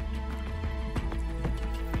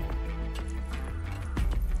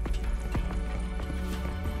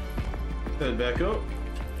 Head back up.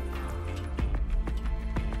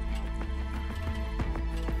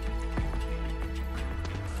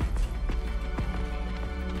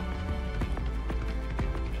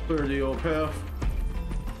 Clear the old path.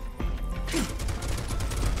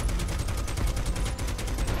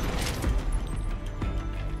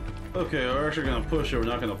 Okay, we're actually gonna push it, we're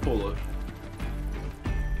not gonna pull it.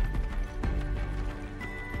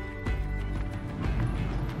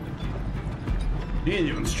 He ain't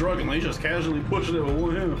even struggling, he's just casually pushing it with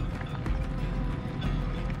one hand.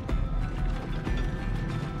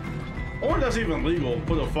 Or that's even legal,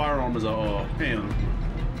 put a firearm as a hand.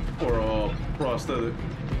 Or a prosthetic.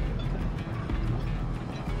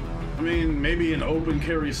 I mean, maybe in open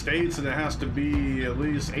carry states and it has to be at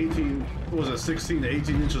least 18, what was it, 16 to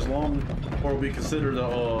 18 inches long, or will be considered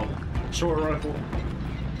a short rifle.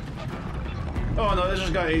 Oh no, it's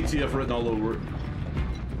just got ATF written all over it.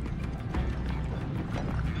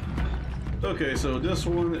 Okay, so this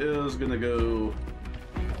one is gonna go...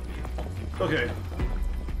 Okay.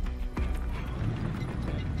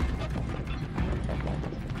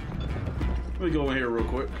 Let me go in here real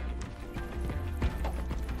quick.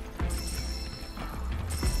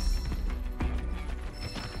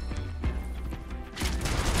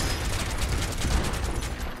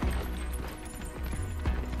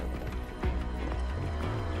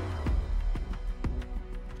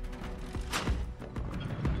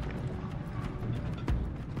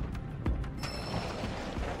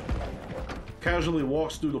 Casually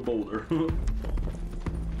walks through the boulder.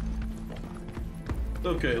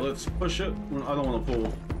 Okay, let's push it. I don't want to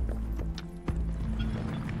pull.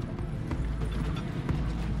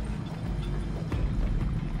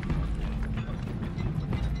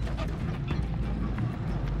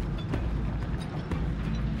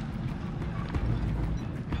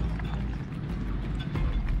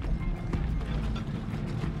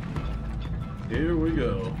 Here we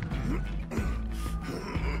go.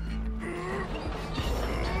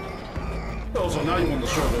 Oh, so now you want to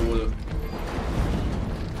struggle with it.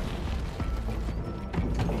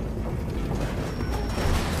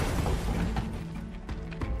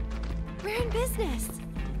 We're in business.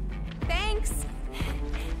 Thanks.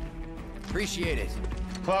 Appreciate it.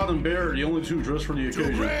 Cloud and Bear are the only two dressed for the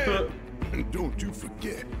occasion. And don't you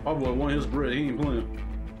forget. My boy won his bread, he ain't playing.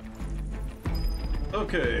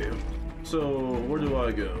 Okay, so where do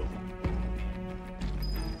I go?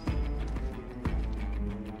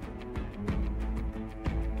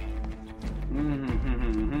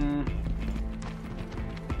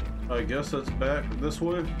 I guess that's back this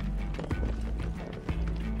way.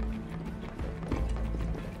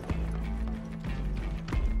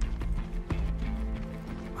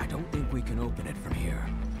 I don't think we can open it from here.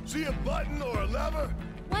 See a button or a lever?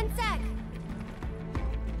 One sec.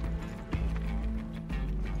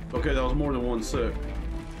 Okay, that was more than one sec.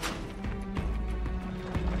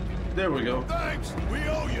 There we go. Thanks, we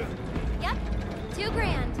owe you. Yep.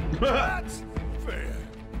 $2,000. That's fair.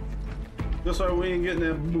 That's why we ain't getting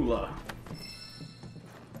that moolah.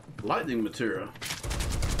 Lightning material.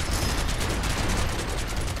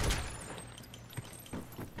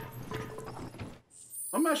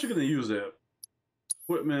 I'm actually gonna use that.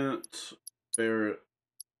 Equipment, Barrett.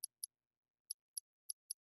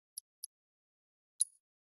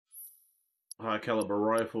 High caliber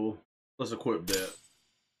rifle. Let's equip that.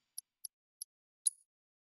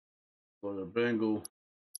 Leather bangle.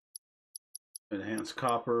 Enhanced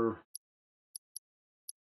copper.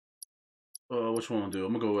 Which one will do?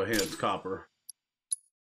 I'm gonna go with enhanced copper.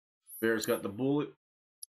 Bear's got the bullet.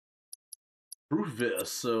 Proof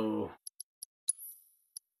vest, so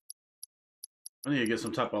I need to get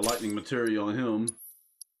some type of lightning material on him.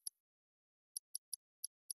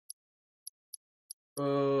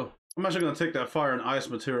 I'm actually gonna take that fire and ice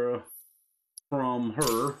material from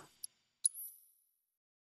her.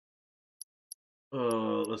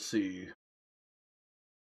 Let's see.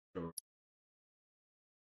 I'm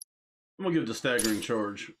gonna give it the staggering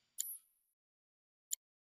charge.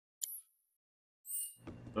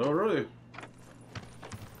 Alrighty.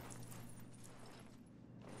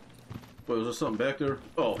 Wait, was there something back there?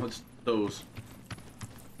 Oh, it's those.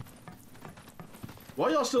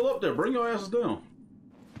 Why y'all still up there? Bring your asses down.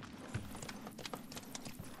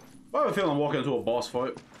 I have a feeling I'm walking into a boss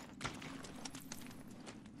fight.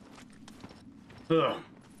 Ugh.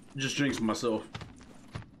 Just jinxed myself.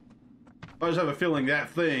 I just have a feeling that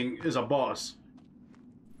thing is a boss.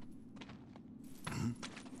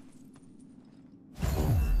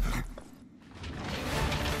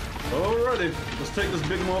 Alrighty, let's take this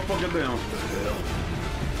big motherfucker down.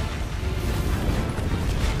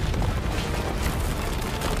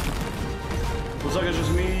 Looks like it's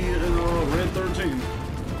just me and Red 13.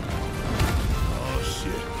 Oh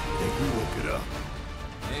shit, think we woke it up.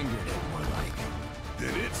 Angered it more like.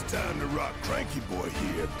 Then it's time to rock Cranky Boy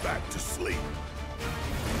here back to sleep.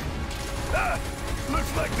 Ah!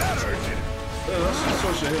 Looks like that urgent. Let's just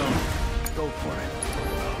switch to him. Go for it.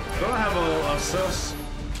 Do I have a assess?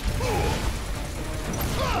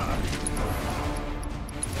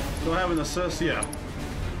 Do I have an assess? Yeah.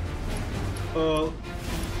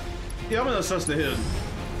 Yeah, I'm gonna assess the hit.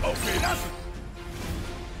 Okay, that's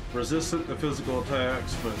Resistant to physical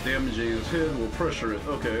attacks, but damaging his head will pressure it.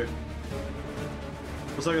 Okay.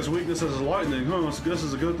 Looks like his weakness is lightning, huh? So this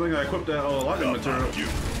is a good thing I equipped that lightning material.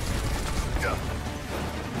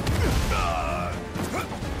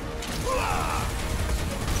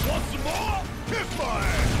 Want some more? Kiss my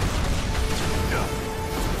ass!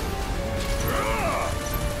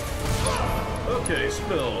 Okay,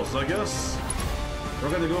 spells. I guess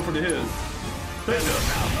we're gonna go for the hit. Take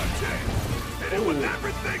this. Hit it with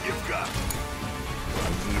everything you've got.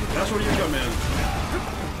 That's where you come in.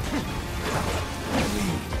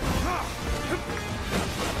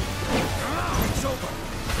 It's over.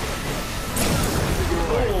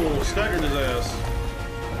 Oh, staggered his ass.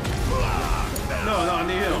 No, I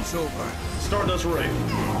need him. It's over. Stardust Ray.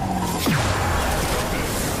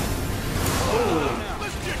 Oh,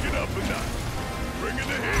 Let's kick it up a notch. Bring in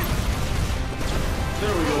the heat.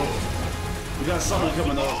 there we go. We got someone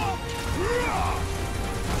coming up.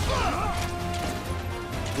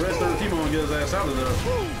 Red 13 gonna get his ass out of there.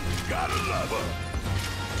 Gotta love her.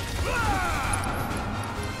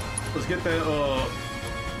 Let's get that,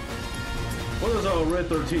 what does Red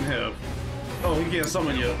 13 have? Oh, he can't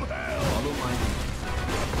summon yet. Follow my lead.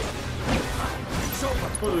 It's over.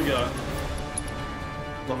 What do we got?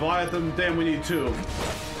 Leviathan, damn, we need two.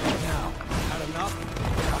 Now, had enough?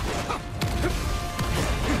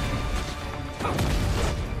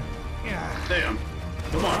 Damn.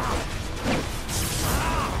 Come on.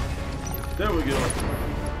 There we go.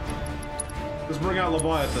 Let's bring out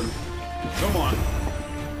Leviathan. Come on.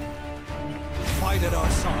 Fight at our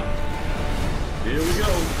side. Here we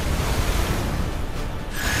go.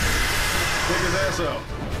 Take his ass out.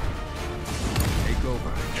 Take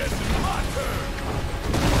over. Guess it's my turn.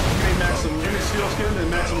 Give me Steel Skin and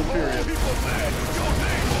Maximum Period. People mad. Your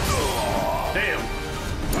name. Damn.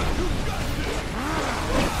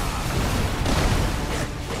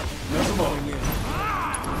 Mess him up.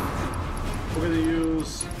 We're gonna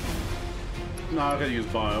use... No, I'm gonna use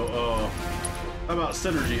Bio. How about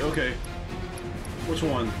Synergy? Okay. Which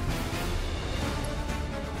one?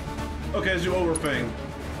 Okay, let's do Overfang.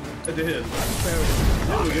 At the head.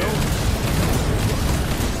 There we go.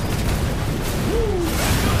 Woo!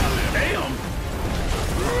 Damn!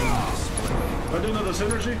 Do I do another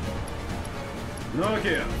Synergy? No, I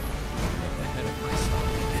can't. Ahead of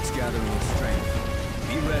myself. It's gathering strength.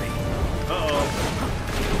 Be ready. Uh-oh.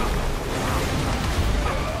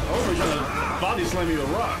 Oh, he's trying to body slam me with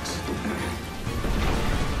rocks.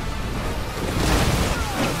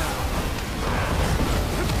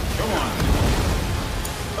 Come on.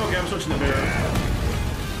 Okay, I'm switching to Bear.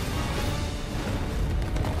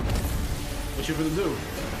 What you gonna do?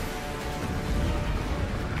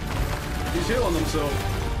 He's healing himself.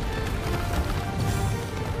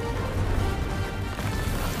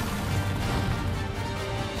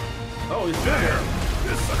 Oh, he's bigger.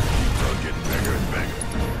 This sucker keeps on getting bigger and bigger.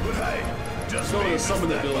 But hey, just Go to summon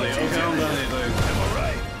the ability. Okay, I don't got anything. Am I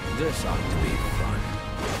right? This ought to be fun.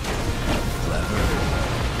 Clever.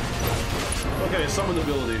 Okay, summon the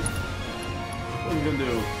ability. What are we gonna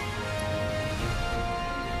do?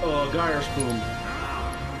 Gyre spoon.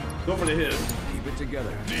 Go for the hit. Keep it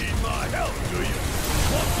together. Need my help, do you?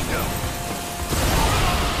 Want some help?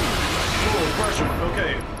 Oh, pressure.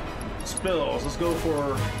 Okay. Spells. Let's go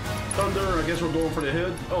for thunder. I guess we're going for the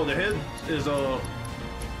head. Oh, the head is go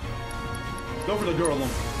for the girl. Gonna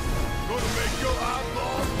make your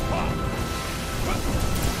eyeballs pop.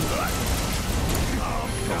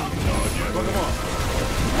 Fuck him up.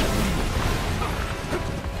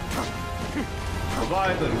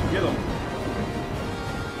 Leviathan, get him.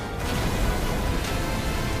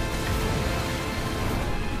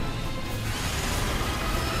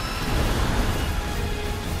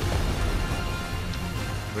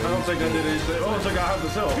 I don't think I did anything. Oh, it's like I have the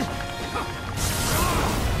cells.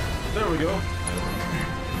 There we go.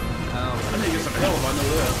 I need to get some help, I know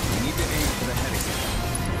that. You need to aim for the head again.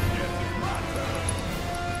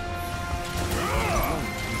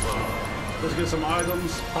 Let's get some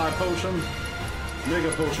items. High potion.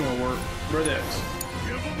 Mega potion will work. Red X.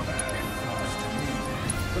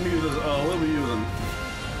 Let me use this. What are we using?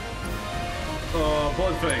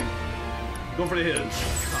 Blood Fang. Go for the head.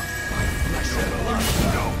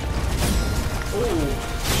 Oh.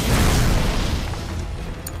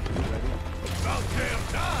 About damn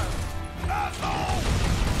time, asshole!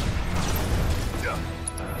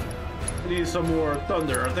 We need some more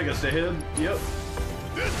thunder. I think it's the head. Yep.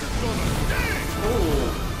 This is gonna sting!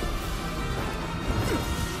 Oh.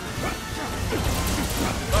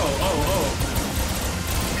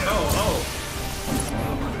 Oh.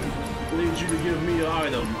 I need you to give me an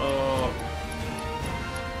item.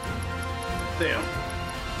 Damn.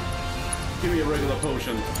 Give me a regular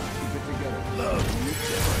potion. Keep it together. Love you,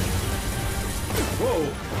 Whoa.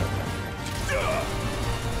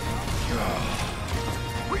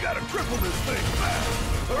 We gotta triple this thing fast,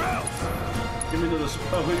 or else! Give me this.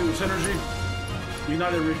 Oh, we do synergy.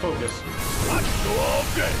 United refocus. I can go all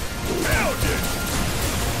day. Hell yeah!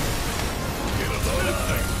 Get a load of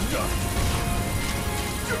things done.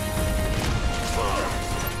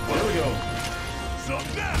 There we go. Some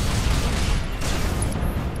now.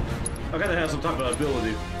 I gotta have some type of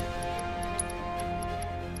ability.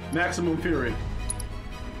 Maximum Fury.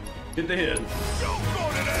 Get the head. Don't go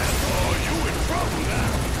to that. Oh, you in trouble now.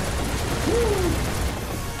 Woo!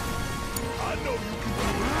 I know you can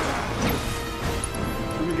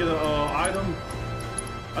Let me get an item.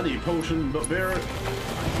 I need potion, but Barrett.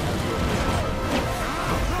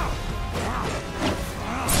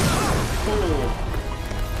 Oh.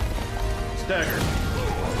 Stagger.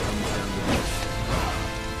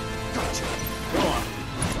 Come on.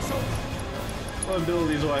 What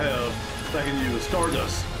abilities do I have that I can use?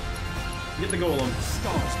 Stardust. Get the golem.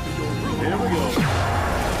 Here we go.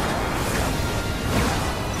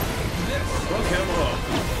 Fuck him up.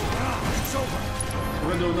 We're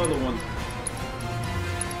gonna do another one.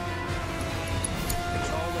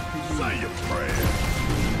 say your prayers.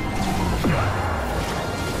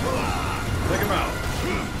 Take him out.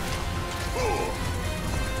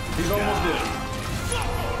 He's almost dead.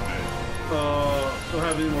 Don't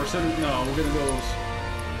have any more synergy. No, we're gonna go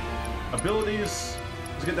abilities.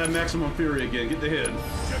 Let's get that maximum fury again. Get the head.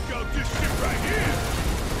 Check out this shit right here.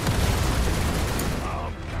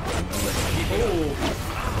 Oh.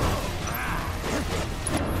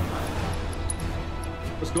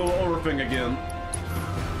 Let's go Overthing again.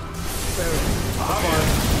 Bye-bye.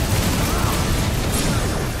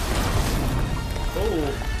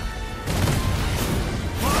 Oh.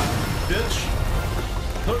 Bitch.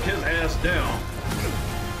 Took his ass down.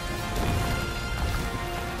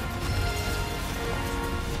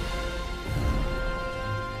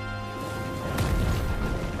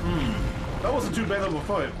 That wasn't too bad of a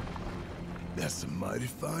fight. That's a mighty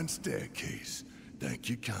fine staircase. Thank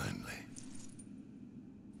you kindly.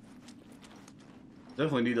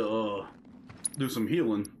 Definitely need to do some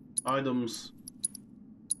healing items.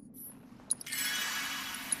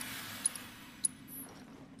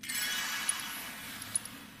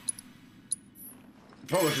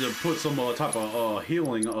 Probably should have put some type of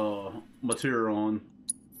healing material on.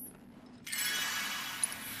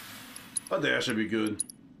 I think that should be good.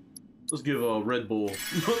 Let's give a Red Bull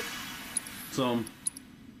some.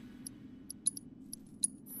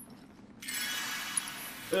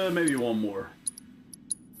 Maybe one more.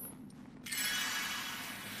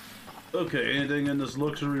 Okay, anything in this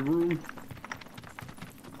luxury room?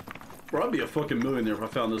 Bro, I'd be a fucking millionaire if I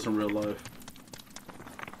found this in real life.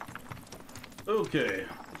 Okay,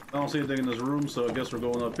 I don't see anything in this room, so I guess we're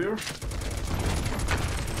going up here.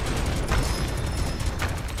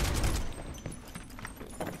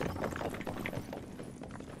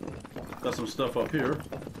 Got some stuff up here.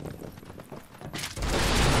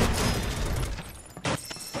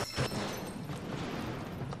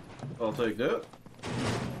 I'll take that.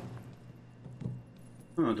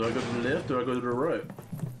 Huh, do I go to the left or do I go to the right?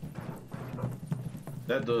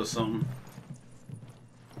 That does something.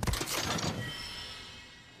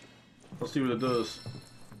 Let's see what it does.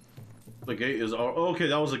 The gate is... Oh, okay,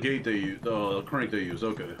 that was the gate they used. The crank they used.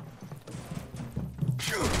 Okay.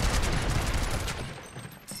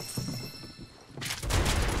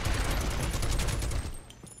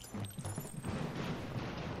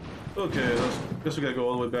 Okay, guess we gotta go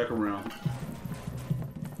all the way back around.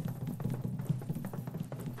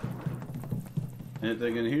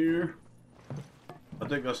 Anything in here? I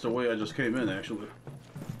think that's the way I just came in, actually.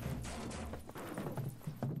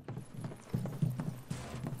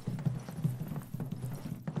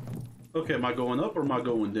 Okay, am I going up or am I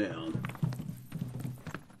going down?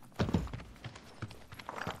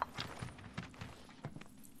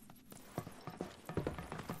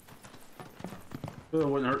 Well, it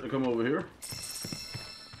wouldn't hurt to come over here.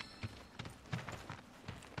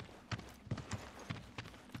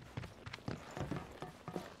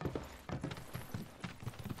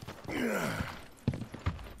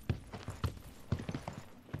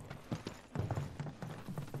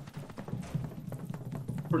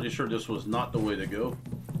 Pretty sure this was not the way to go.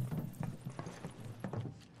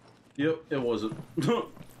 Yep, it wasn't.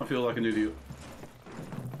 I feel like an idiot.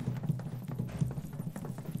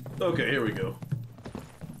 Okay, here we go.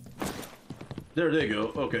 There they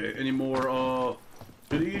go. Okay, any more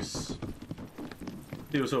goodies?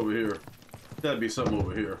 See what's over here. That'd be something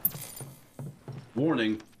over here.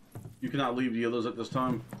 Warning, you cannot leave the others at this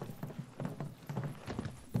time.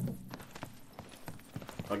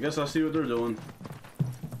 I guess I see what they're doing.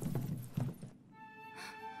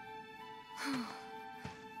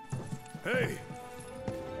 Hey!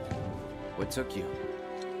 What took you?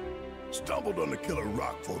 Stumbled on the killer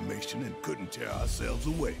rock formation and couldn't tear ourselves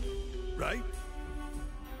away, right?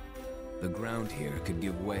 The ground here could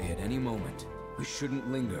give way at any moment. We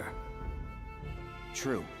shouldn't linger.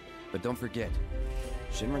 True, but don't forget,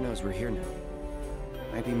 Shinra knows we're here now.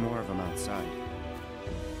 Might be more of them outside.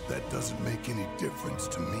 That doesn't make any difference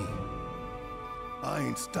to me. I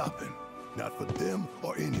ain't stopping, not for them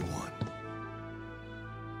or anyone.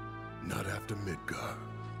 Not after Midgar.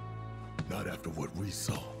 Not after what we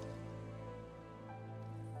saw.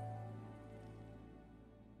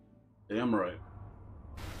 Damn right.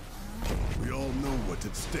 We all know what's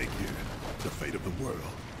at stake here. The fate of the world.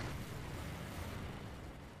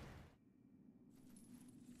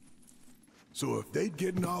 So if they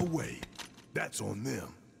get in our way, that's on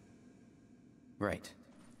them. Right.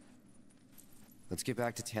 Let's get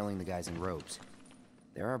back to tailing the guys in robes.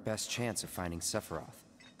 They're our best chance of finding Sephiroth.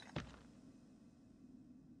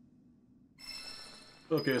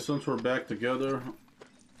 Okay, since we're back together.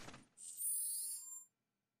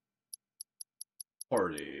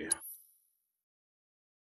 Party.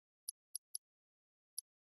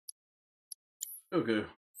 Okay.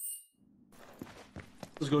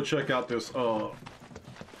 Let's go check out this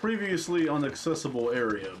previously inaccessible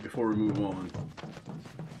area before we move on.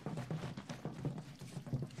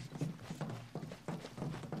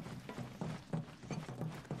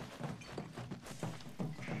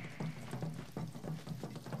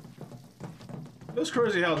 It's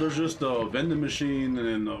crazy how there's just a vending machine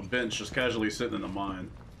and a bench just casually sitting in the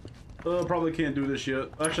mine. Probably can't do this yet.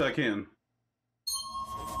 Actually, I can.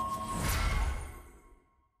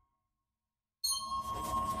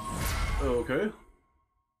 Okay.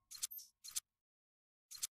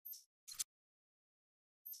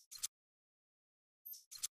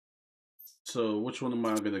 So, which one am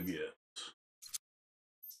I gonna get?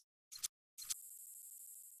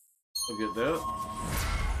 I'll get that.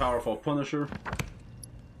 Powerful Punisher.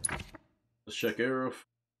 Let's check Aerith.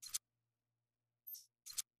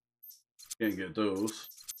 Can't get those.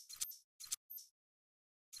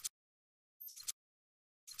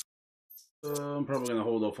 I'm probably gonna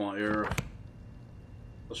hold off on Aerith.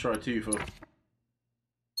 Let's try Tifa.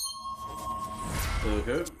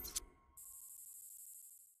 Okay.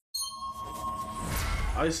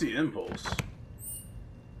 Icy Impulse.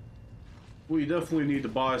 We definitely need to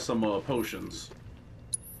buy some potions.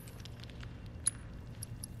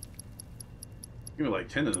 Give me like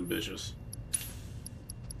 10 of them bitches.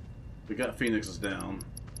 We got Phoenix's down.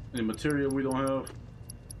 Any material we don't have?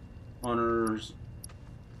 Honors.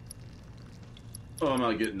 Oh, I'm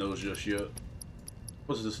not getting those just yet.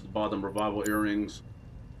 What's this at the bottom? Revival earrings.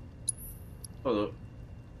 Oh, look.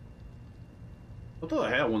 I thought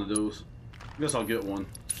I had one of those. I guess I'll get one.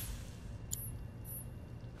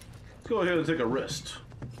 Let's go ahead and take a rest.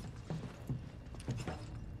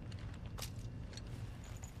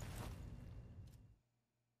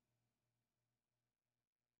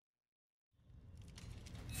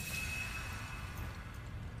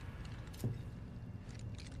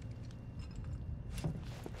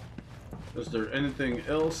 Is there anything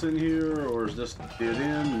else in here, or is this it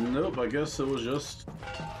in? Nope, I guess it was just...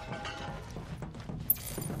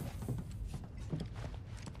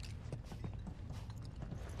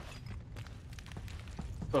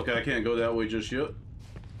 Okay, I can't go that way just yet.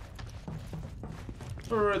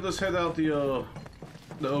 Alright, let's head out the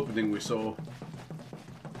opening we saw.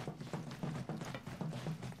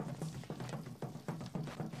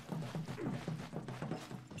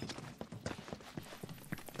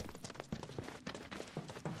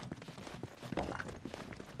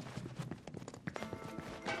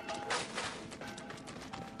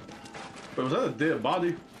 Wait, was that a dead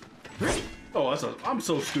body? Oh, that's a... I'm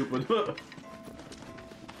so stupid.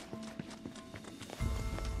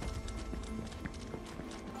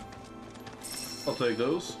 I'll take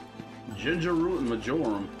those. Ginger root and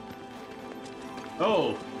majorum.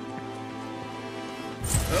 Oh.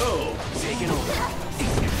 Oh. Take it over.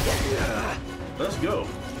 Let's go.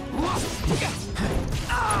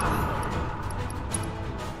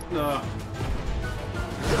 Nah.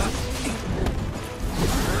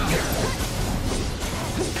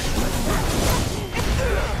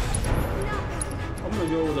 I'm gonna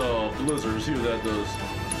go with Blizzard, see what that does.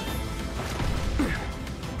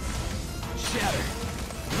 Shatter.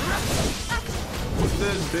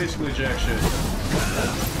 This is basically jack shit.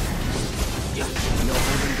 No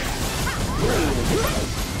holding back.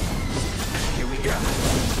 Here we go.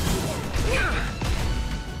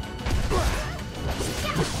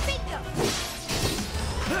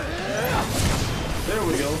 There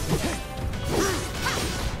we go.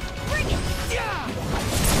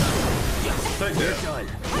 Take that. Done.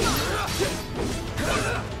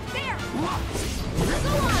 There!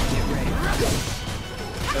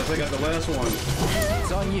 Guess I got the last one.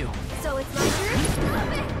 It's on you. So it's my turn?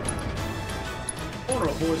 I wonder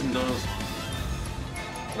what poison does.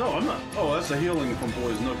 No, I'm not. Oh, that's a healing from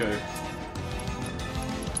poison. Okay.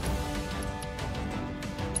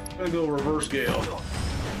 I'm gonna go reverse gale.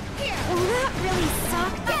 Here! Oh, that really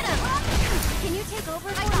sucked. Get him! Can you take over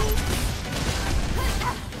for me?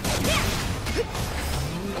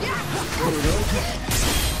 There we go.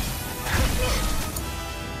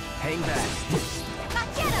 Hang back.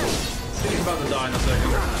 Get him! He's about to die in a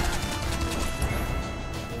second.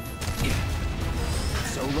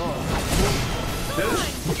 So long. Finish.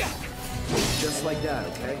 Just like that,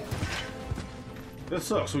 okay? That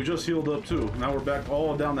sucks. We just healed up too. Now we're back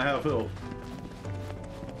all down to half health.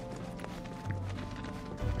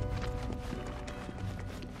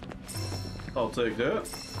 I'll take that.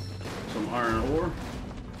 Some iron ore.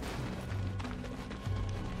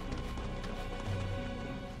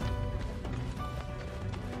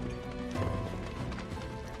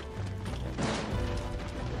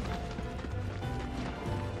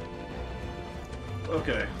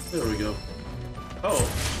 Okay, there we go. Oh.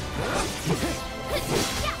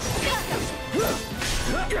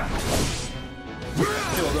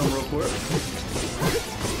 Kill them real quick.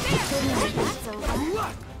 That's over.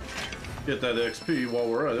 Get that XP while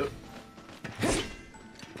we're at it.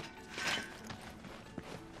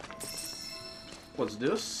 What's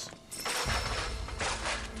this?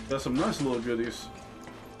 Got some nice little goodies.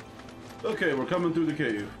 Okay, we're coming through the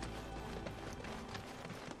cave.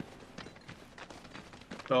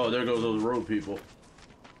 Oh, there goes those road people.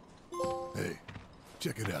 Hey,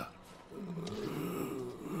 check it out.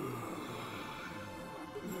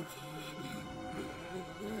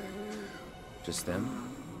 Just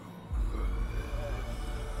them?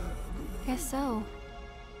 Guess so.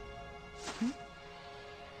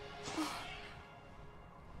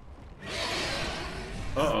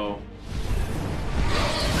 Uh-oh.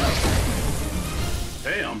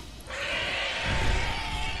 Damn.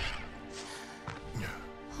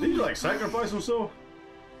 Did he like sacrifice himself?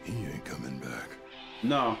 He ain't coming back.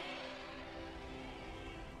 No.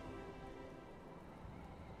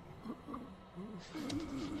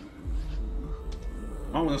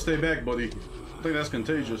 I want to stay back, buddy. I think that's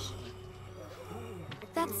contagious.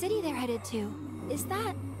 That city they're headed to, is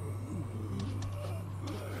that...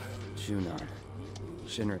 Junar.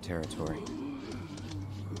 Shinra territory.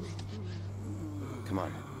 Come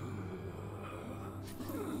on.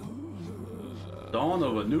 Dawn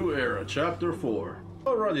of a New Era, Chapter 4.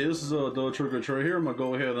 Alrighty, this is the Trick or Treat here. I'm gonna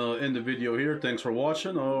go ahead and end the video here. Thanks for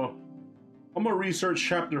watching. I'm gonna research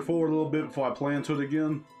Chapter 4 a little bit before I play into it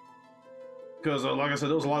again. Because, like I said,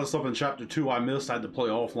 there was a lot of stuff in Chapter 2 I missed. I had to play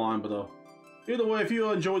offline, but either way, if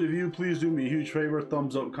you enjoyed the video, please do me a huge favor.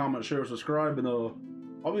 Thumbs up, comment, share, subscribe, and I'll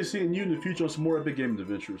be seeing you in the future on some more epic gaming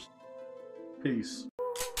adventures. Peace.